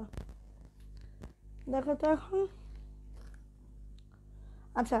লাগে না, দেখো তো এখন।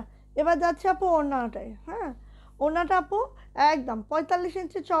 আচ্ছা, এবার যাচ্ছে আপু ওড়নাটাই। হ্যাঁ, ওড়নাটা আপু একদম 45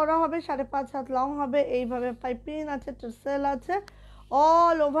 ইঞ্চি চওড়া হবে, 5.5 হাত লং হবে, এইভাবে পাইপিং আছে, টার্সেল আছে,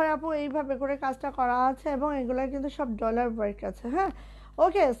 অল ওভার আপু এইভাবে করে কাজটা করা আছে, এবং এগুলো কিন্তু সব ডলার ওয়ার্ক আছে। হ্যাঁ,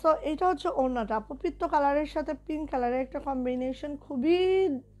 ওকে, সো এটা হচ্ছে ওড়নাটা আপু, পিত্ত কালারের সাথে পিঙ্ক কালারের একটা কম্বিনেশন, খুবই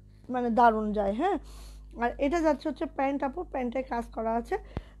মানে দারুণ যায়। হ্যাঁ, আর এটা যাচ্ছে হচ্ছে প্যান্ট আপু, প্যান্টে কাজ করা আছে,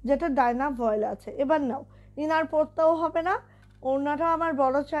 যেটা ডাইনা ভয়েল আছে। এবার নাও, ইনার পরতেও হবে না। ওড়নাটা আমার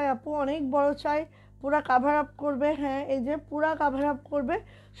বড় চাই আপু, অনেক বড় চাই, পুরা কাভার আপ করবে। হ্যাঁ, এই যে পুরা কাভার আপ করবে,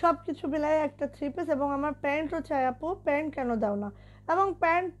 সব কিছু মিলাই একটা 3 পিস। এবং আমার প্যান্টও চাই আপু, প্যান্ট কেন দাও না? এবং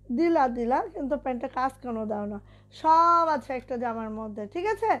প্যান্ট দিলা কিন্তু প্যান্টে কাজ কেন দাও না? সব আছে একটা জামার মধ্যে, ঠিক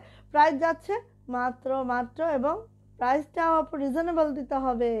আছে? প্রাইস যাচ্ছে মাত্র মাত্র, এবং প্রাইসটাও আপু রিজনেবল দিতে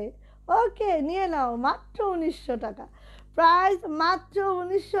হবে, ওকে? নিয়ে নাও মাত্র 1900 টাকা, প্রাইস মাত্র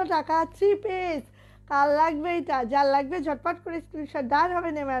 1900 টাকা, 3 পিস। কার লাগবে এটা? যার লাগবে ঝটপট করে স্ক্রিনশট ডান হবে,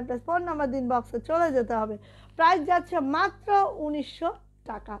 নেমে অ্যাড্রেস ফোন নাম্বার দিন, বক্সে চলে যেতে হবে। প্রাইস যাচ্ছে মাত্র 1900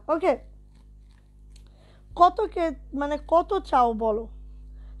 টাকা, ওকে? কত কে মানে কত চাও বলো,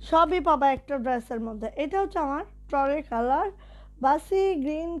 সবই পাবা একটা ড্রেসের মধ্যে। এটা হচ্ছে আমার টরে কালার, বাসি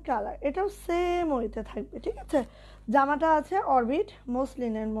গ্রিন কালার, এটাও সেম ওইতে থাকবে, ঠিক আছে? জামাটা আছে অরবিট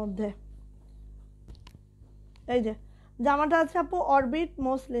মসলিনের মধ্যে, এই যে জামাটা আছে আপু অরবিট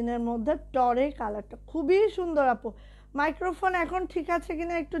মসলিনের মধ্যে, টরে কালারটা খুবই সুন্দর আপু। মাইক্রোফোন এখন ঠিক আছে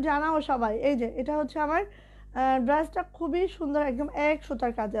কিনা একটু জানাও সবাই। এই যে এটা হচ্ছে আমার ড্রেসটা, খুবই সুন্দর, একদম এক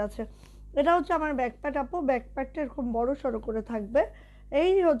সুতার কাজে আছে। এটা হচ্ছে আমার ব্যাকপ্যাট আপু, ব্যাকপ্যাটটা এরকম বড় সড়ো করে থাকবে।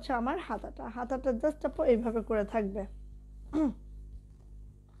 এই হচ্ছে আমার হাতাটা, হাতাটা জাস্ট আপু এইভাবে করে থাকবে।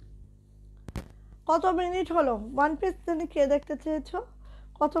 কত মিনিট হলো? ওয়ান পিস জানি কে দেখতে চেয়েছো,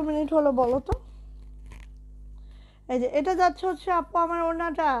 কত মিনিট হলো বলো তো? এই যে এটা যাচ্ছে হচ্ছে আপু আমার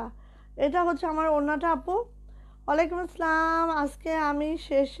ওড়নাটা, এটা হচ্ছে আমার ওড়নাটা আপু। ওয়ালাইকুম আসসালাম, আজকে আমি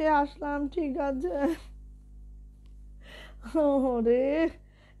শেষে আসলাম, ঠিক আছে। ওরে,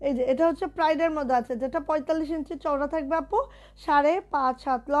 এই যে এটা হচ্ছে প্রাইডের মধ্যে আছে, যেটা 45 ইঞ্চি চওড়া থাকবে আপু, 5.5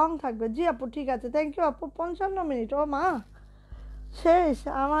 হাত লং থাকবে। জি আপু, ঠিক আছে, থ্যাংক ইউ আপু। 55 মিনিট, ও মা, শেষ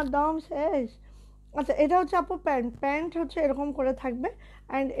আমার দম শেষ। আচ্ছা, এটা হচ্ছে আপু প্যান্ট, প্যান্ট হচ্ছে এরকম করে থাকবে,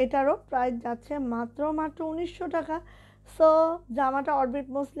 অ্যান্ড এটারও প্রাইস যাচ্ছে মাত্র মাত্র 1900 টাকা। সো জামাটা অরবিট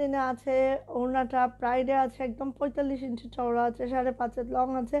মসলিনে আছে, ওড়নাটা প্রাইডে আছে, একদম 45 ইঞ্চি চওড়া আছে, 5.5 লং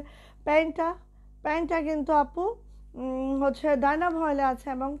আছে। প্যান্টটা কিন্তু আপু হচ্ছে ডাইনা ভয়েলে আছে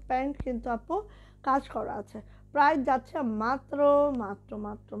এবং প্যান্ট কিন্তু আপু কাজ করা আছে। প্রাইস যাচ্ছে মাত্র মাত্র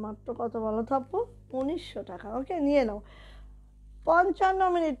মাত্র মাত্র কত বলো তো আপু? 1900 টাকা। ওকে, নিয়ে নাও। 55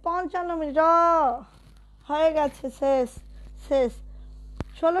 মিনিট হয়ে গেছে, শেষ শেষ।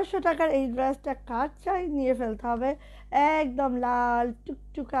 1600 টাকার এই ড্রেসটা কার চাই নিয়ে ফেলতে হবে। একদম লাল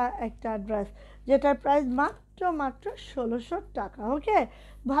টুকটুকা একটা ড্রেস, যেটার প্রাইস মাত্র মাত্র 1600 টাকা। ওকে,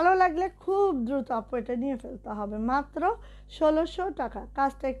 ভালো লাগলে খুব দ্রুত আপু এটা নিয়ে ফেলতে হবে, মাত্র 1600 টাকা।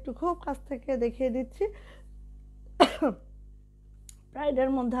 কাজটা একটু খুব কাছ থেকে দেখিয়ে দিচ্ছি। প্রাইডের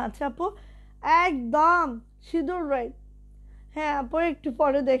মধ্যে আছে আপু একদম সিঁদুর রেড। হ্যাঁ আপু, একটু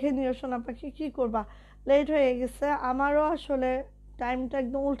পরে দেখে নিও সোনা পাখি, কী করবা, লেট হয়ে গেছে, আমারও আসলে টাইমটা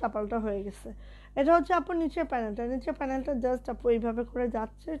একদম উল্টাপাল্টা হয়ে গেছে। এটা হচ্ছে আপু নিচের প্যানেলটা জাস্ট আপু এইভাবে করে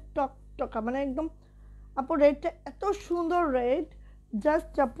যাচ্ছে টকটকা, মানে একদম আপু রেডটা এত সুন্দর রেড,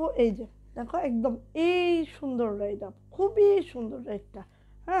 জাস্ট আপু এই যে দেখো একদম এই সুন্দর রেড আপু, খুবই সুন্দর রেডটা।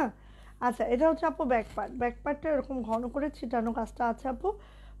 হ্যাঁ আচ্ছা, এটা হচ্ছে আপু ব্যাকপার্টটা এরকম ঘন করে ছিটানো কাজটা আছে আপু,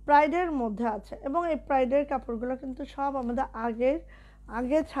 প্রাইডের মধ্যে আছে। এবং এই প্রাইডের কাপড়গুলো কিন্তু সব আমাদের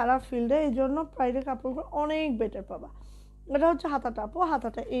আগে ছাড়া ফিল্ডে, এই জন্য প্রাইডের কাপড়গুলো অনেক বেটার পাবা। এটা হচ্ছে হাতাটা আপু,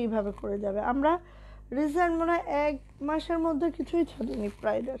 হাতাটা এইভাবে করে যাবে। আমরা রিসেন্ট মনে হয় 1 মাসের মধ্যে কিছুই ছাড়িনি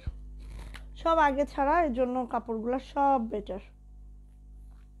প্রাইডের, সব আগে ছাড়া, এই জন্য কাপড়গুলো সব বেটার।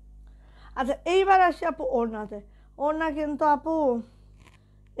 আচ্ছা এইবার আসি আপু ওড়নাতে। ওড়না কিন্তু আপু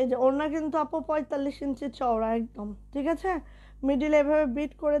এই যে ওড়না কিন্তু আপু 45 ইঞ্চি চওড়া একদম, ঠিক আছে। মিডিলে এভাবে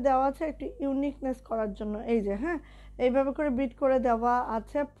বিট করে দেওয়া আছে একটু ইউনিকনেস করার জন্য, এই যে হ্যাঁ এইভাবে করে বিট করে দেওয়া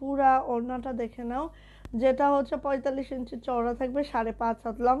আছে। পুরা ওড়নাটা দেখে নাও, যেটা হচ্ছে 45 ইঞ্চি চওড়া থাকবে, 5.5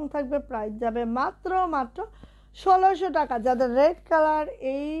 হাত লং থাকবে। প্রাইস যাবে মাত্র মাত্র 1600 টাকা। যাদের রেড কালার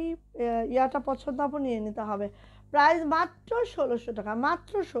এই ইয়াটা পছন্দ আপু নিয়ে নিতে হবে। প্রাইস মাত্র 1600 টাকা,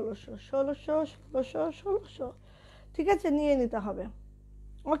 মাত্র 1600। ঠিক আছে, নিয়ে নিতে হবে।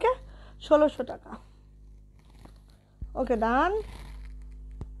 ওকে, 1600 টাকা। ওকে ডান।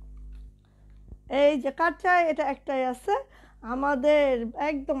 এই যে কাটটা এটা একটাই আছে আমাদের,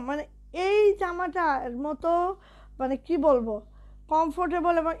 একদম মানে এই জামাটার মতো, মানে কি বলবো,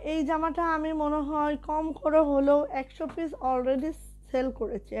 কমফোর্টেবল। এবং এই জামাটা আমি মনে হয় কম করে হলেও 100 পিস অলরেডি সেল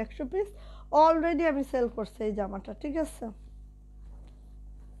করেছি, 100 পিস অলরেডি আমি সেল করছি এই জামাটা, ঠিক আছে।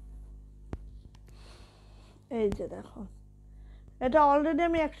 এই যে দেখো, এটা অলরেডি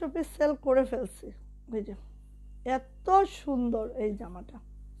আমি 100 পিস সেল করে ফেলছি। এই যে এত সুন্দর এই জামাটা,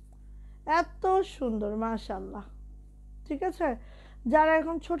 এত সুন্দর মাশাআল্লাহ, ঠিক আছে। যারা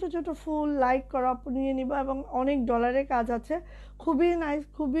এখন ছোট ছোট ফুল লাইক করো আপু নিয়ে নিবা, এবং অনেক ডলারের কাজ আছে, খুবই নাইস,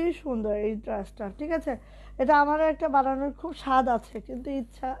 খুবই সুন্দর এই ড্রেসটা, ঠিক আছে। এটা আমারও একটা বানানোর খুব স্বাদ আছে, কিন্তু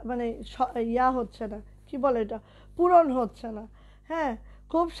ইচ্ছা মানে ইয়া হচ্ছে না, কি বলে এটা, পূরণ হচ্ছে না। হ্যাঁ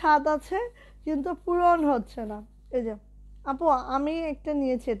খুব স্বাদ আছে কিন্তু পূরণ হচ্ছে না। এই যে আপু আমি একটা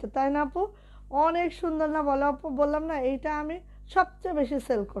নিয়েছি এটা, তাই না আপু? অনেক সুন্দর না বলো আপু? বললাম না এইটা আমি সবচেয়ে বেশি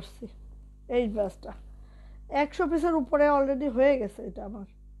সেল করছি এই ড্রেসটা, 100 পিসের উপরে অলরেডি হয়ে গেছে এটা আমার।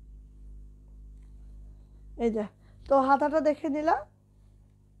 এই যে তো হাতাটা দেখে নিলাম,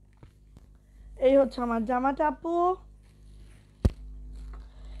 এই হচ্ছে আমার জামাটা আপু।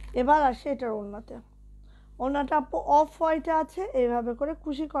 এবার আসে এটার ওড়নাতে। ওড়নাটা আপু অফ হোয়াইটে আছে, এইভাবে করে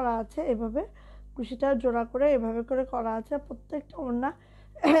কুশি করা আছে, এভাবে কুশিটা জোড়া করে এভাবে করে করা আছে প্রত্যেকটা ওড়না।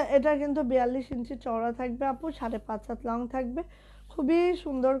 এটা কিন্তু 42 ইঞ্চি চওড়া থাকবে আপু, 5.5 হাত লং থাকবে, খুবই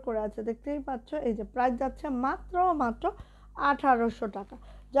সুন্দর করে আছে, দেখতেই পাচ্ছ। এই যে প্রাইস যাচ্ছে মাত্র মাত্র 1800 টাকা।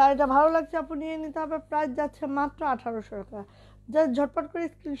 যার এটা ভালো লাগছে আপু নিয়ে নিতে হবে, প্রাইস যাচ্ছে মাত্র 1800 টাকা। যা ঝটপট করে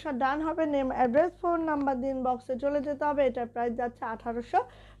স্ক্রিনশট ডান হবে, নেম অ্যাড্রেস ফোন নাম্বার দিন, বক্সে চলে যেতে হবে। এটার প্রাইস যাচ্ছে 1800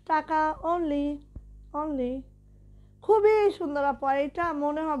 টাকা অনলি, অনলি। খুবই সুন্দর আপু, এটা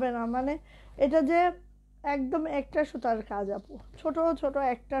মনে হবে না মানে এটা যে একদম একটা সুতার কাজ আপু, ছোট ছোট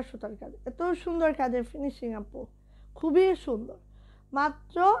একটা সুতার কাজ, এত সুন্দর কাজের ফিনিশিং আপু, খুবই সুন্দর,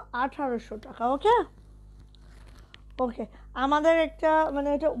 মাত্র 1800 টাকা। ওকে ওকে, আমাদের একটা মানে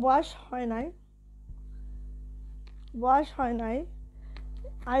এটা ওয়াশ হয় নাই,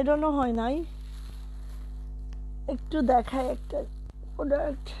 আই ডোন্ট নো হয় নাই, একটু দেখায় একটা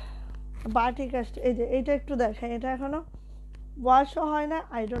প্রোডাক্ট বাটিক আসছে, এই যে এইটা একটু দেখায়, এটা এখনো ওয়াশও হয় না,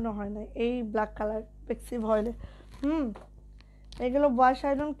 আয়রনও হয় না। এই ব্ল্যাক কালার পেক্সি ভয়েলে এগুলো ওয়াশ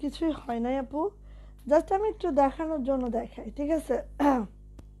আয়রন কিছুই হয় নাই আপু, জাস্ট আমি একটু দেখানোর জন্য দেখাই, ঠিক আছে।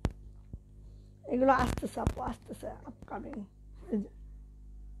 এগুলো আসতেছে আপু, আসতেছে আপকামিং।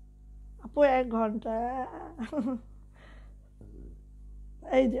 আপু 1 ঘন্টা,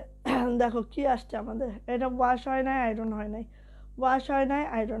 এই যে দেখো কি আসছে আমাদের, এটা ওয়াশ হয় নাই, আয়রন হয় নাই, ওয়াশ হয় নাই,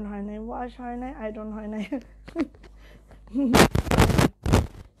 আয়রন হয় নাই, ওয়াশ হয় নাই, আয়রন হয় নাই।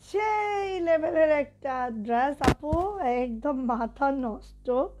 সেই লেভেলের একটা ড্রেস আপু, একদম মাথা নষ্ট।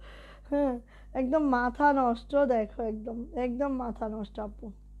 হ্যাঁ, একদম মাথা নষ্ট, দেখো একদম একদম মাথা নষ্ট আপু।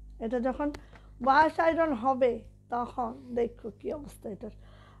 এটা যখন ওয়াশ আয়রন হবে তখন দেখো কি অবস্থা এটার।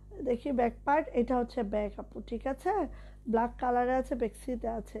 দেখি ব্যাক পার্ট, এটা হচ্ছে ব্যাক আপু, ঠিক আছে? ব্ল্যাক কালারে আছে, বেক্সিতে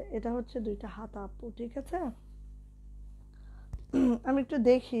আছে। এটা হচ্ছে দুইটা হাতা আপু, ঠিক আছে? আমি একটু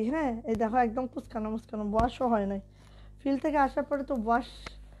দেখি। হ্যাঁ, এই দেখো একদম কুচকানো মুচকানো, ওয়াশও হয় নাই। ফিল্ড থেকে আসার পরে তো ওয়াশ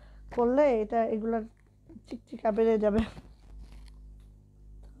করলে এটা এগুলার চিকচিকা বেড়ে যাবে,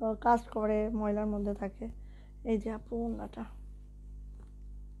 তো কাজ করে ময়লার মধ্যে থাকে। এই যে আপু ওড়নাটা,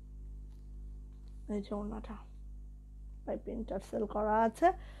 এই যে ওড়নাটা পাইপিং টার্সেল করা আছে।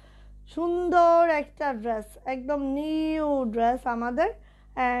 সুন্দর একটা ড্রেস, একদম নিউ ড্রেস আমাদের।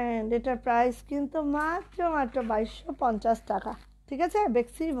 অ্যান্ড এটার প্রাইস কিন্তু মাত্র 2250 টাকা, ঠিক আছে?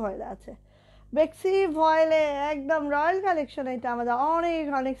 বেক্সি ভয়েল আছে, বেক্সি ভয়েলে একদম রয়্যাল কালেকশন। এটা আমাদের অনেক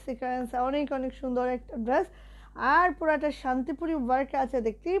অনেক সিকোয়েন্স, অনেক অনেক সুন্দর একটা ড্রেস। আর পুরাটা শান্তিপুরি ওয়ার্ক আছে,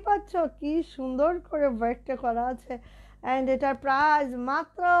 দেখতেই পাচ্ছ কি সুন্দর করে ওয়ার্কটা করা আছে। অ্যান্ড এটার প্রাইস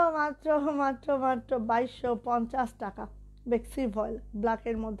মাত্র মাত্র মাত্র মাত্র 2250 টাকা, বেক্সি ভয়েল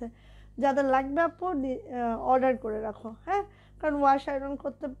ব্ল্যাকের মধ্যে। যাদের লাগবে আপু অর্ডার করে রাখো, হ্যাঁ? কারণ ওয়াশ আয়রন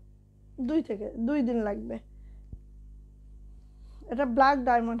করতে 2 দিন লাগবে। এটা ব্ল্যাক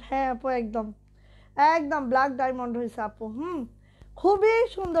ডায়মন্ড, হ্যাঁ আপু একদম একদম ব্ল্যাক ডায়মন্ড হয়েছে আপু। খুবই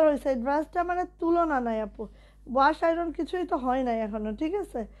সুন্দর হয়েছে এই ড্রেসটা, মানে তুলনা নাই আপু। ওয়াশ আয়রন কিছুই তো হয় নাই এখনো, ঠিক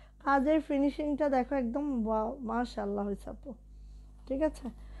আছে? কাজের ফিনিশিংটা দেখো, একদম মাশাআল্লাহ হয়েছে আপু, ঠিক আছে?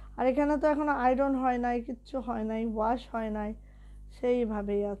 আর এখানে তো এখনো আয়রন হয় নাই, কিচ্ছু হয় নাই, ওয়াশ হয় নাই,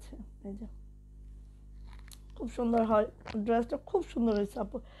 সেইভাবেই আছে। এই যে খুব সুন্দর হয় ড্রেসটা, খুব সুন্দর হয়েছে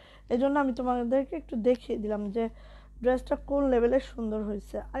আপু। এই জন্য আমি তোমাদেরকে একটু দেখিয়ে দিলাম যে ড্রেসটা কোন লেভেলের সুন্দর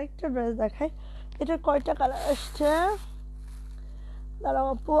হয়েছে। আরেকটা ড্রেস দেখাই, এটা কয়টা কালার আসছে, দাঁড়াও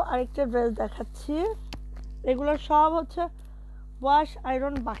আপু আরেকটা ড্রেস দেখাচ্ছি। এগুলো সব হচ্ছে ওয়াশ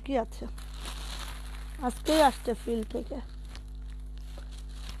আয়রন বাকি আছে, আজকেই আসছে ফিল্ড থেকে।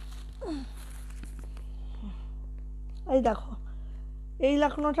 এই দেখো এই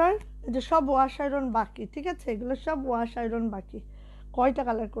লাখনোটার, এই যে সব ওয়াশ আয়রন বাকি, ঠিক আছে? এগুলো সব ওয়াশ আয়রন বাকি। কয়টা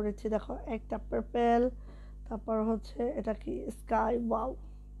কালার করেছি দেখো, একটা পার্পেল, তারপর হচ্ছে এটা কি স্কাই, ওয়াও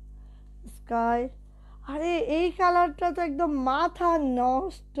স্কাই। আরে এই কালারটা তো একদম মাথা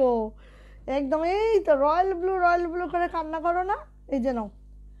নষ্ট, একদম। এই তো রয়্যাল ব্লু, রয়্যাল ব্লু করে কান্না করো না? এই যে নাও,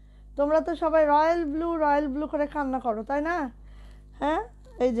 তোমরা তো সবাই রয়্যাল ব্লু রয়্যাল ব্লু করে কান্না করো, তাই না? হ্যাঁ,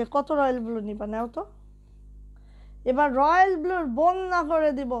 এই যে কত রয়্যাল ব্লু নিবা, নাও তো। এবার রয়্যাল ব্লুর বন্যা করে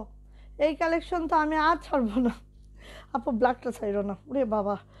দিব। এই কালেকশন তো আমি আর ছাড়বো না আপু। ব্ল্যাকটা ছাড়ো না, ওরে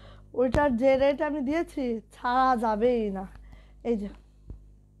বাবা, ওইটার যে রেট আমি দিয়েছি ছাড়া যাবেই না। এই যে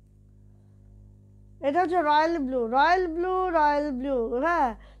এটা হচ্ছে royal blue, royal blue, royal blue. হ্যাঁ,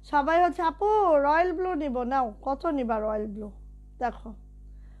 সবাই হচ্ছে আপু রয়্যাল ব্লু নিব, নাও কত নিবা রয়্যাল ব্লু, দেখো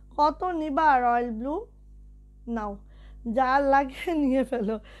কত নিবা রয়্যাল ব্লু, নাও যা লাগে নিয়ে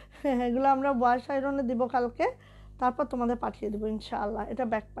ফেলো। এগুলো আমরা ওয়াশ আয়রনে দিব কালকে, তারপর তোমাদের পাঠিয়ে দেবো ইনশাআল্লাহ। এটা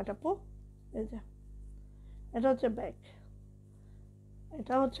ব্যাক পার্ট আপু, এই যে এটা হচ্ছে ব্যাক,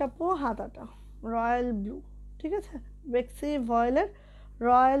 এটা হচ্ছে আপু হাতাটা রয়্যাল ব্লু, ঠিক আছে? বেক্সি ভয়েলের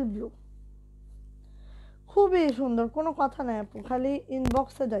রয়্যাল ব্লু, খুবই সুন্দর, কোনো কথা নাই আপু, খালি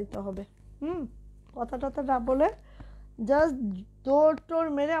ইনবক্সে যাইতে হবে। কথা টথা না বলে জাস্ট দৌড় টোর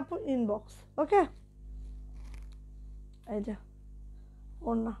মেরে আপু ইনবক্স, ওকে? এই যে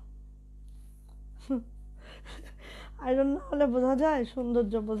ওড়না, আয়রন না হলে বোঝা যায়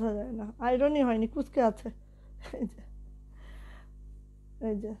সৌন্দর্য, বোঝা যায় না, আয়রনই হয়নি, কুচকে আছে। এই যে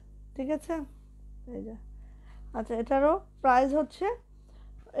এই যে ঠিক আছে, এই যে। আচ্ছা, এটারও প্রাইস হচ্ছে,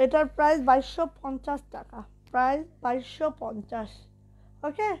 এটার প্রাইস 2250 টাকা, প্রাইস 2250,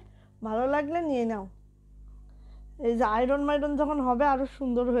 ওকে? ভালো লাগলে নিয়ে নাও। এই যে আয়রন মাইরন যখন হবে আরও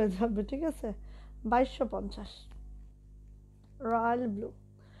সুন্দর হয়ে যাবে, ঠিক আছে? 2250 রয়্যাল ব্লু,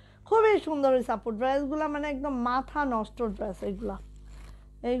 খুবই সুন্দর হয়েছে আপু ড্রেসগুলো, মানে একদম মাথা নষ্ট ড্রেস এইগুলা।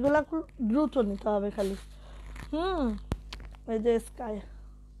 এইগুলা খুব দ্রুত নিতে হবে খালি। এই যে স্কাই,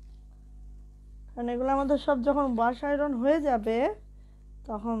 কারণ এগুলো আমাদের সব যখন ওয়াশ আয়রন হয়ে যাবে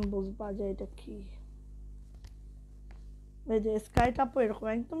তখন বুঝবা যে এটা কি। এই যে স্কাইটা আপু এরকম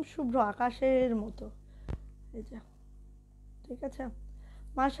একদম শুভ্র আকাশের মতো, এই যে, ঠিক আছে?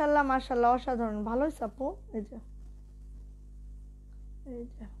 মাশাআল্লাহ মাশাআল্লাহ, অসাধারণ ভালো হয়েছে আপু। এই যে এই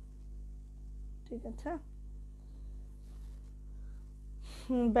যে, ঠিক আছে?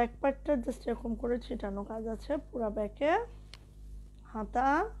 ব্যাক পার্টটা জাস্ট এরকম করে ছিটানো কাজ আছে পুরো ব্যাকে, হাতা,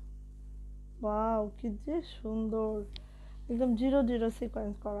 ওয়াও কি যে সুন্দর, একদম 0 0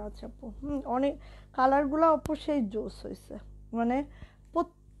 সিকোয়েন্স করা আছে আপু। অনেক কালারগুলো আপু সেই জোস হয়েছে, মানে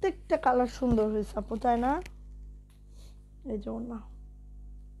প্রত্যেকটা কালার সুন্দর হয়েছে আপু, তাই না? এই যে না,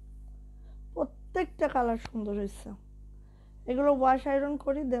 প্রত্যেকটা কালার সুন্দর হয়েছে। এগুলো ওয়াশ আয়রন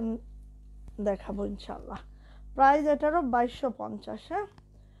করি দেন দেখাবো ইনশাল্লাহ। প্রাইস এটারও 2250। হ্যাঁ,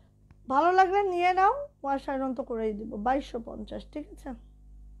 ভালো লাগলে নিয়ে নাও, ওয়াশ আয়রন তো করেই দিব। 2250, ঠিক আছে?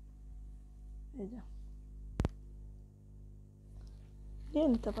 এই যে নিয়ে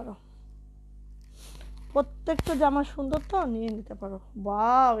নিতে পারো, প্রত্যেকটা জামা সুন্দর তো, নিয়ে নিতে পারো।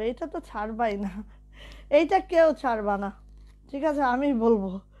 ওয়াও, এইটা তো ছাড়বাই না, এইটা কেউ ছাড়বা না, ঠিক আছে? আমি বলবো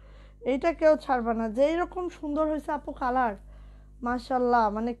এইটা কেউ ছাড়বা না। যেই রকম সুন্দর হয়েছে আপু কালার, মাশাল্লাহ,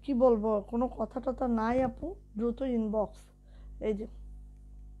 মানে কি বলবো, কোনো কথা টথা নাই আপু। দ্রুত ইনবক্স। এই যে,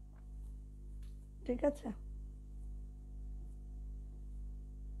 ঠিক আছে,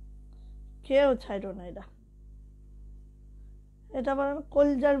 কেউ ছাইড়ো না। এটা আবার আমি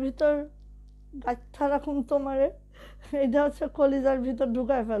কলিজার ভিতর গাছটা রাখুন তোমারে, এটা হচ্ছে কলিজার ভিতর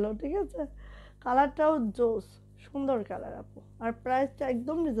ঢুকায় ফেলো, ঠিক আছে? কালারটাও জোস, সুন্দর কালার আপু। আর প্রাইসটা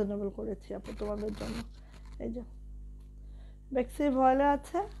একদম রিজনেবল করেছি আপু তোমাদের জন্য। এই যে বেক্সি ভয়েলে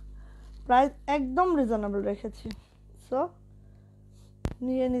আছে, প্রাইস একদম রিজনেবল রেখেছি, সো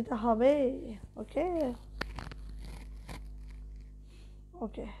নিয়ে নিতে হবে। ওকে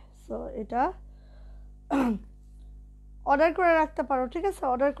ওকে, সো এটা অর্ডার করে রাখতে পারো, ঠিক আছে?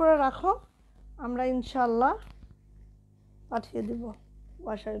 অর্ডার করে রাখো, আমরা ইনশাল্লাহ পাঠিয়ে দিব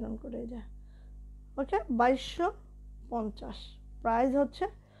ওয়াশ আয়রন করে। এই যে ওকে, 2250, প্রাইস হচ্ছে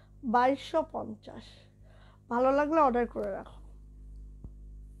 2250। ভালো লাগলে অর্ডার করে রাখো।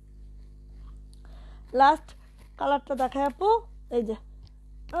 লাস্ট কালারটা দেখাই আপু, এই যে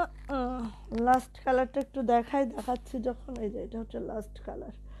লাস্ট কালারটা একটু দেখাচ্ছি যখন। এই যে এটা হচ্ছে লাস্ট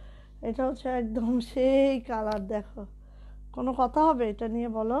কালার, এটা হচ্ছে একদম সেই কালার। দেখো, কোনো কথা হবে এটা নিয়ে?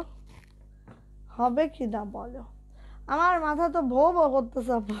 বলো, হবে কি না বলো? আমার মাথা তো ভো ভো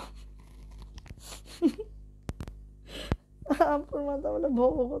করতেছে আপু, আপুর মাথা বলে ভো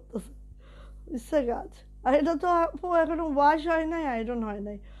ভো করতেছে, বুঝছে গাছ। আর এটা তো আপু এখনো ওয়াশ হয় নাই, আয়রন হয়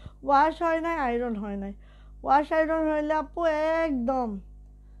নাই, ওয়াশ হয় নাই, আয়রন হয় নাই। ওয়াশ আয়রন হইলে আপু একদম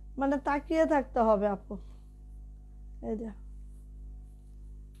মানে তাকিয়ে থাকতে হবে আপু। এই যে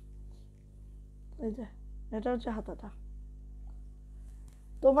এই যে এটা হচ্ছে হাতাটা।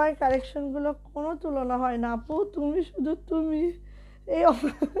 তোমার কালেকশনগুলো কোনো তুলনা হয় না আপু, তুমি শুধু তুমি। এই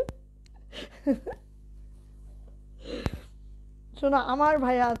শোনো, আমার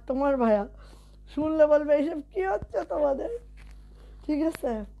ভাইয়া তোমার ভাইয়া শুনলে বলবে এইসব কি হচ্ছে তোমাদের, ঠিক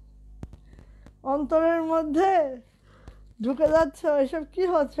আছে? অন্তরের মধ্যে ঢুকে যাচ্ছে, এসব কি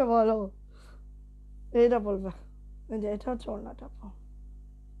হচ্ছে বলো, এইটা বলবে। যে এটা হচ্ছে ওড়নাটা আপু।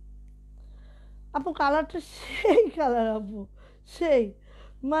 আপু কালারটা সেই কালার আপু, সেই,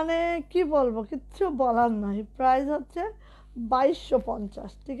 মানে কি বলবো, কিচ্ছু বলার নাই। প্রাইস হচ্ছে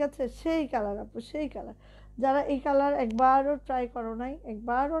 2250, ঠিক আছে? সেই কালার আপু, সেই কালার। যারা এই কালার একবারও ট্রাই করো নাই,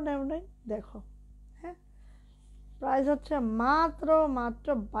 একবারও নেও নাই, দেখো। হ্যাঁ, প্রাইস হচ্ছে মাত্র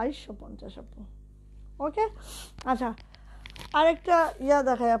 2250 আপু। ওকে, আচ্ছা, আরেকটা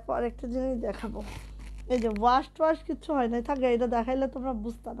দেখাই আপু, আরেকটা জিনিস দেখাবো। এই যে ওয়াশ কিছু হয় নাই, থাকে এটা দেখাইলে তোমরা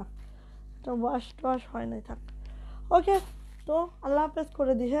বুঝতে না, এটা ওয়াশ হয় নাই, থাক। ওকে, তো আল্লাহ হাফেজ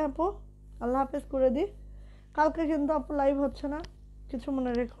করে দিই। হ্যাঁ আপু, আল্লাহ হাফেজ করে দিই। কালকে কিন্তু আপু লাইভ হচ্ছে না, কিছু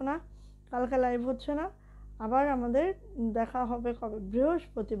মনে রেখো না, কালকে লাইভ হচ্ছে না। আবার আমাদের দেখা হবে কবে?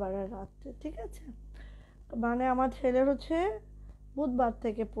 বৃহস্পতিবারের রাত্রে, ঠিক আছে? মানে আমার ছেলের হচ্ছে বুধবার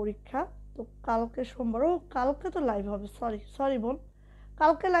থেকে পরীক্ষা, তো কালকে সোমবার, ও কালকে তো লাইভ হবে, সরি বোন,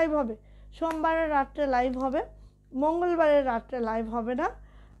 কালকে লাইভ হবে, সোমবারের রাত্রে লাইভ হবে, মঙ্গলবারের রাত্রে লাইভ হবে না,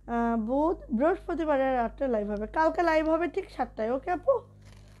 বৃহস্পতিবারের রাত্রে লাইভ হবে। কালকে লাইভ হবে ঠিক 7টায়। ওকে আপু,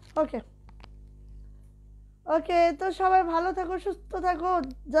 ওকে ওকে, তো সবাই ভালো থাকো, সুস্থ থাকো।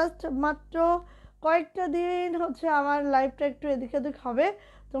 জাস্ট মাত্র কয়েকটা দিন হচ্ছে আমার লাইফটা একটু এদিক ওদিক হবে,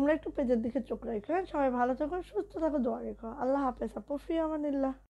 তোমরা একটু পেজের দিকে চোখ রাখো। সবাই ভালো থাকো, সুস্থ থাকো, দোয়া রেখো। আল্লাহ হাফেজ আপু, ফি আমানিল্লাহ।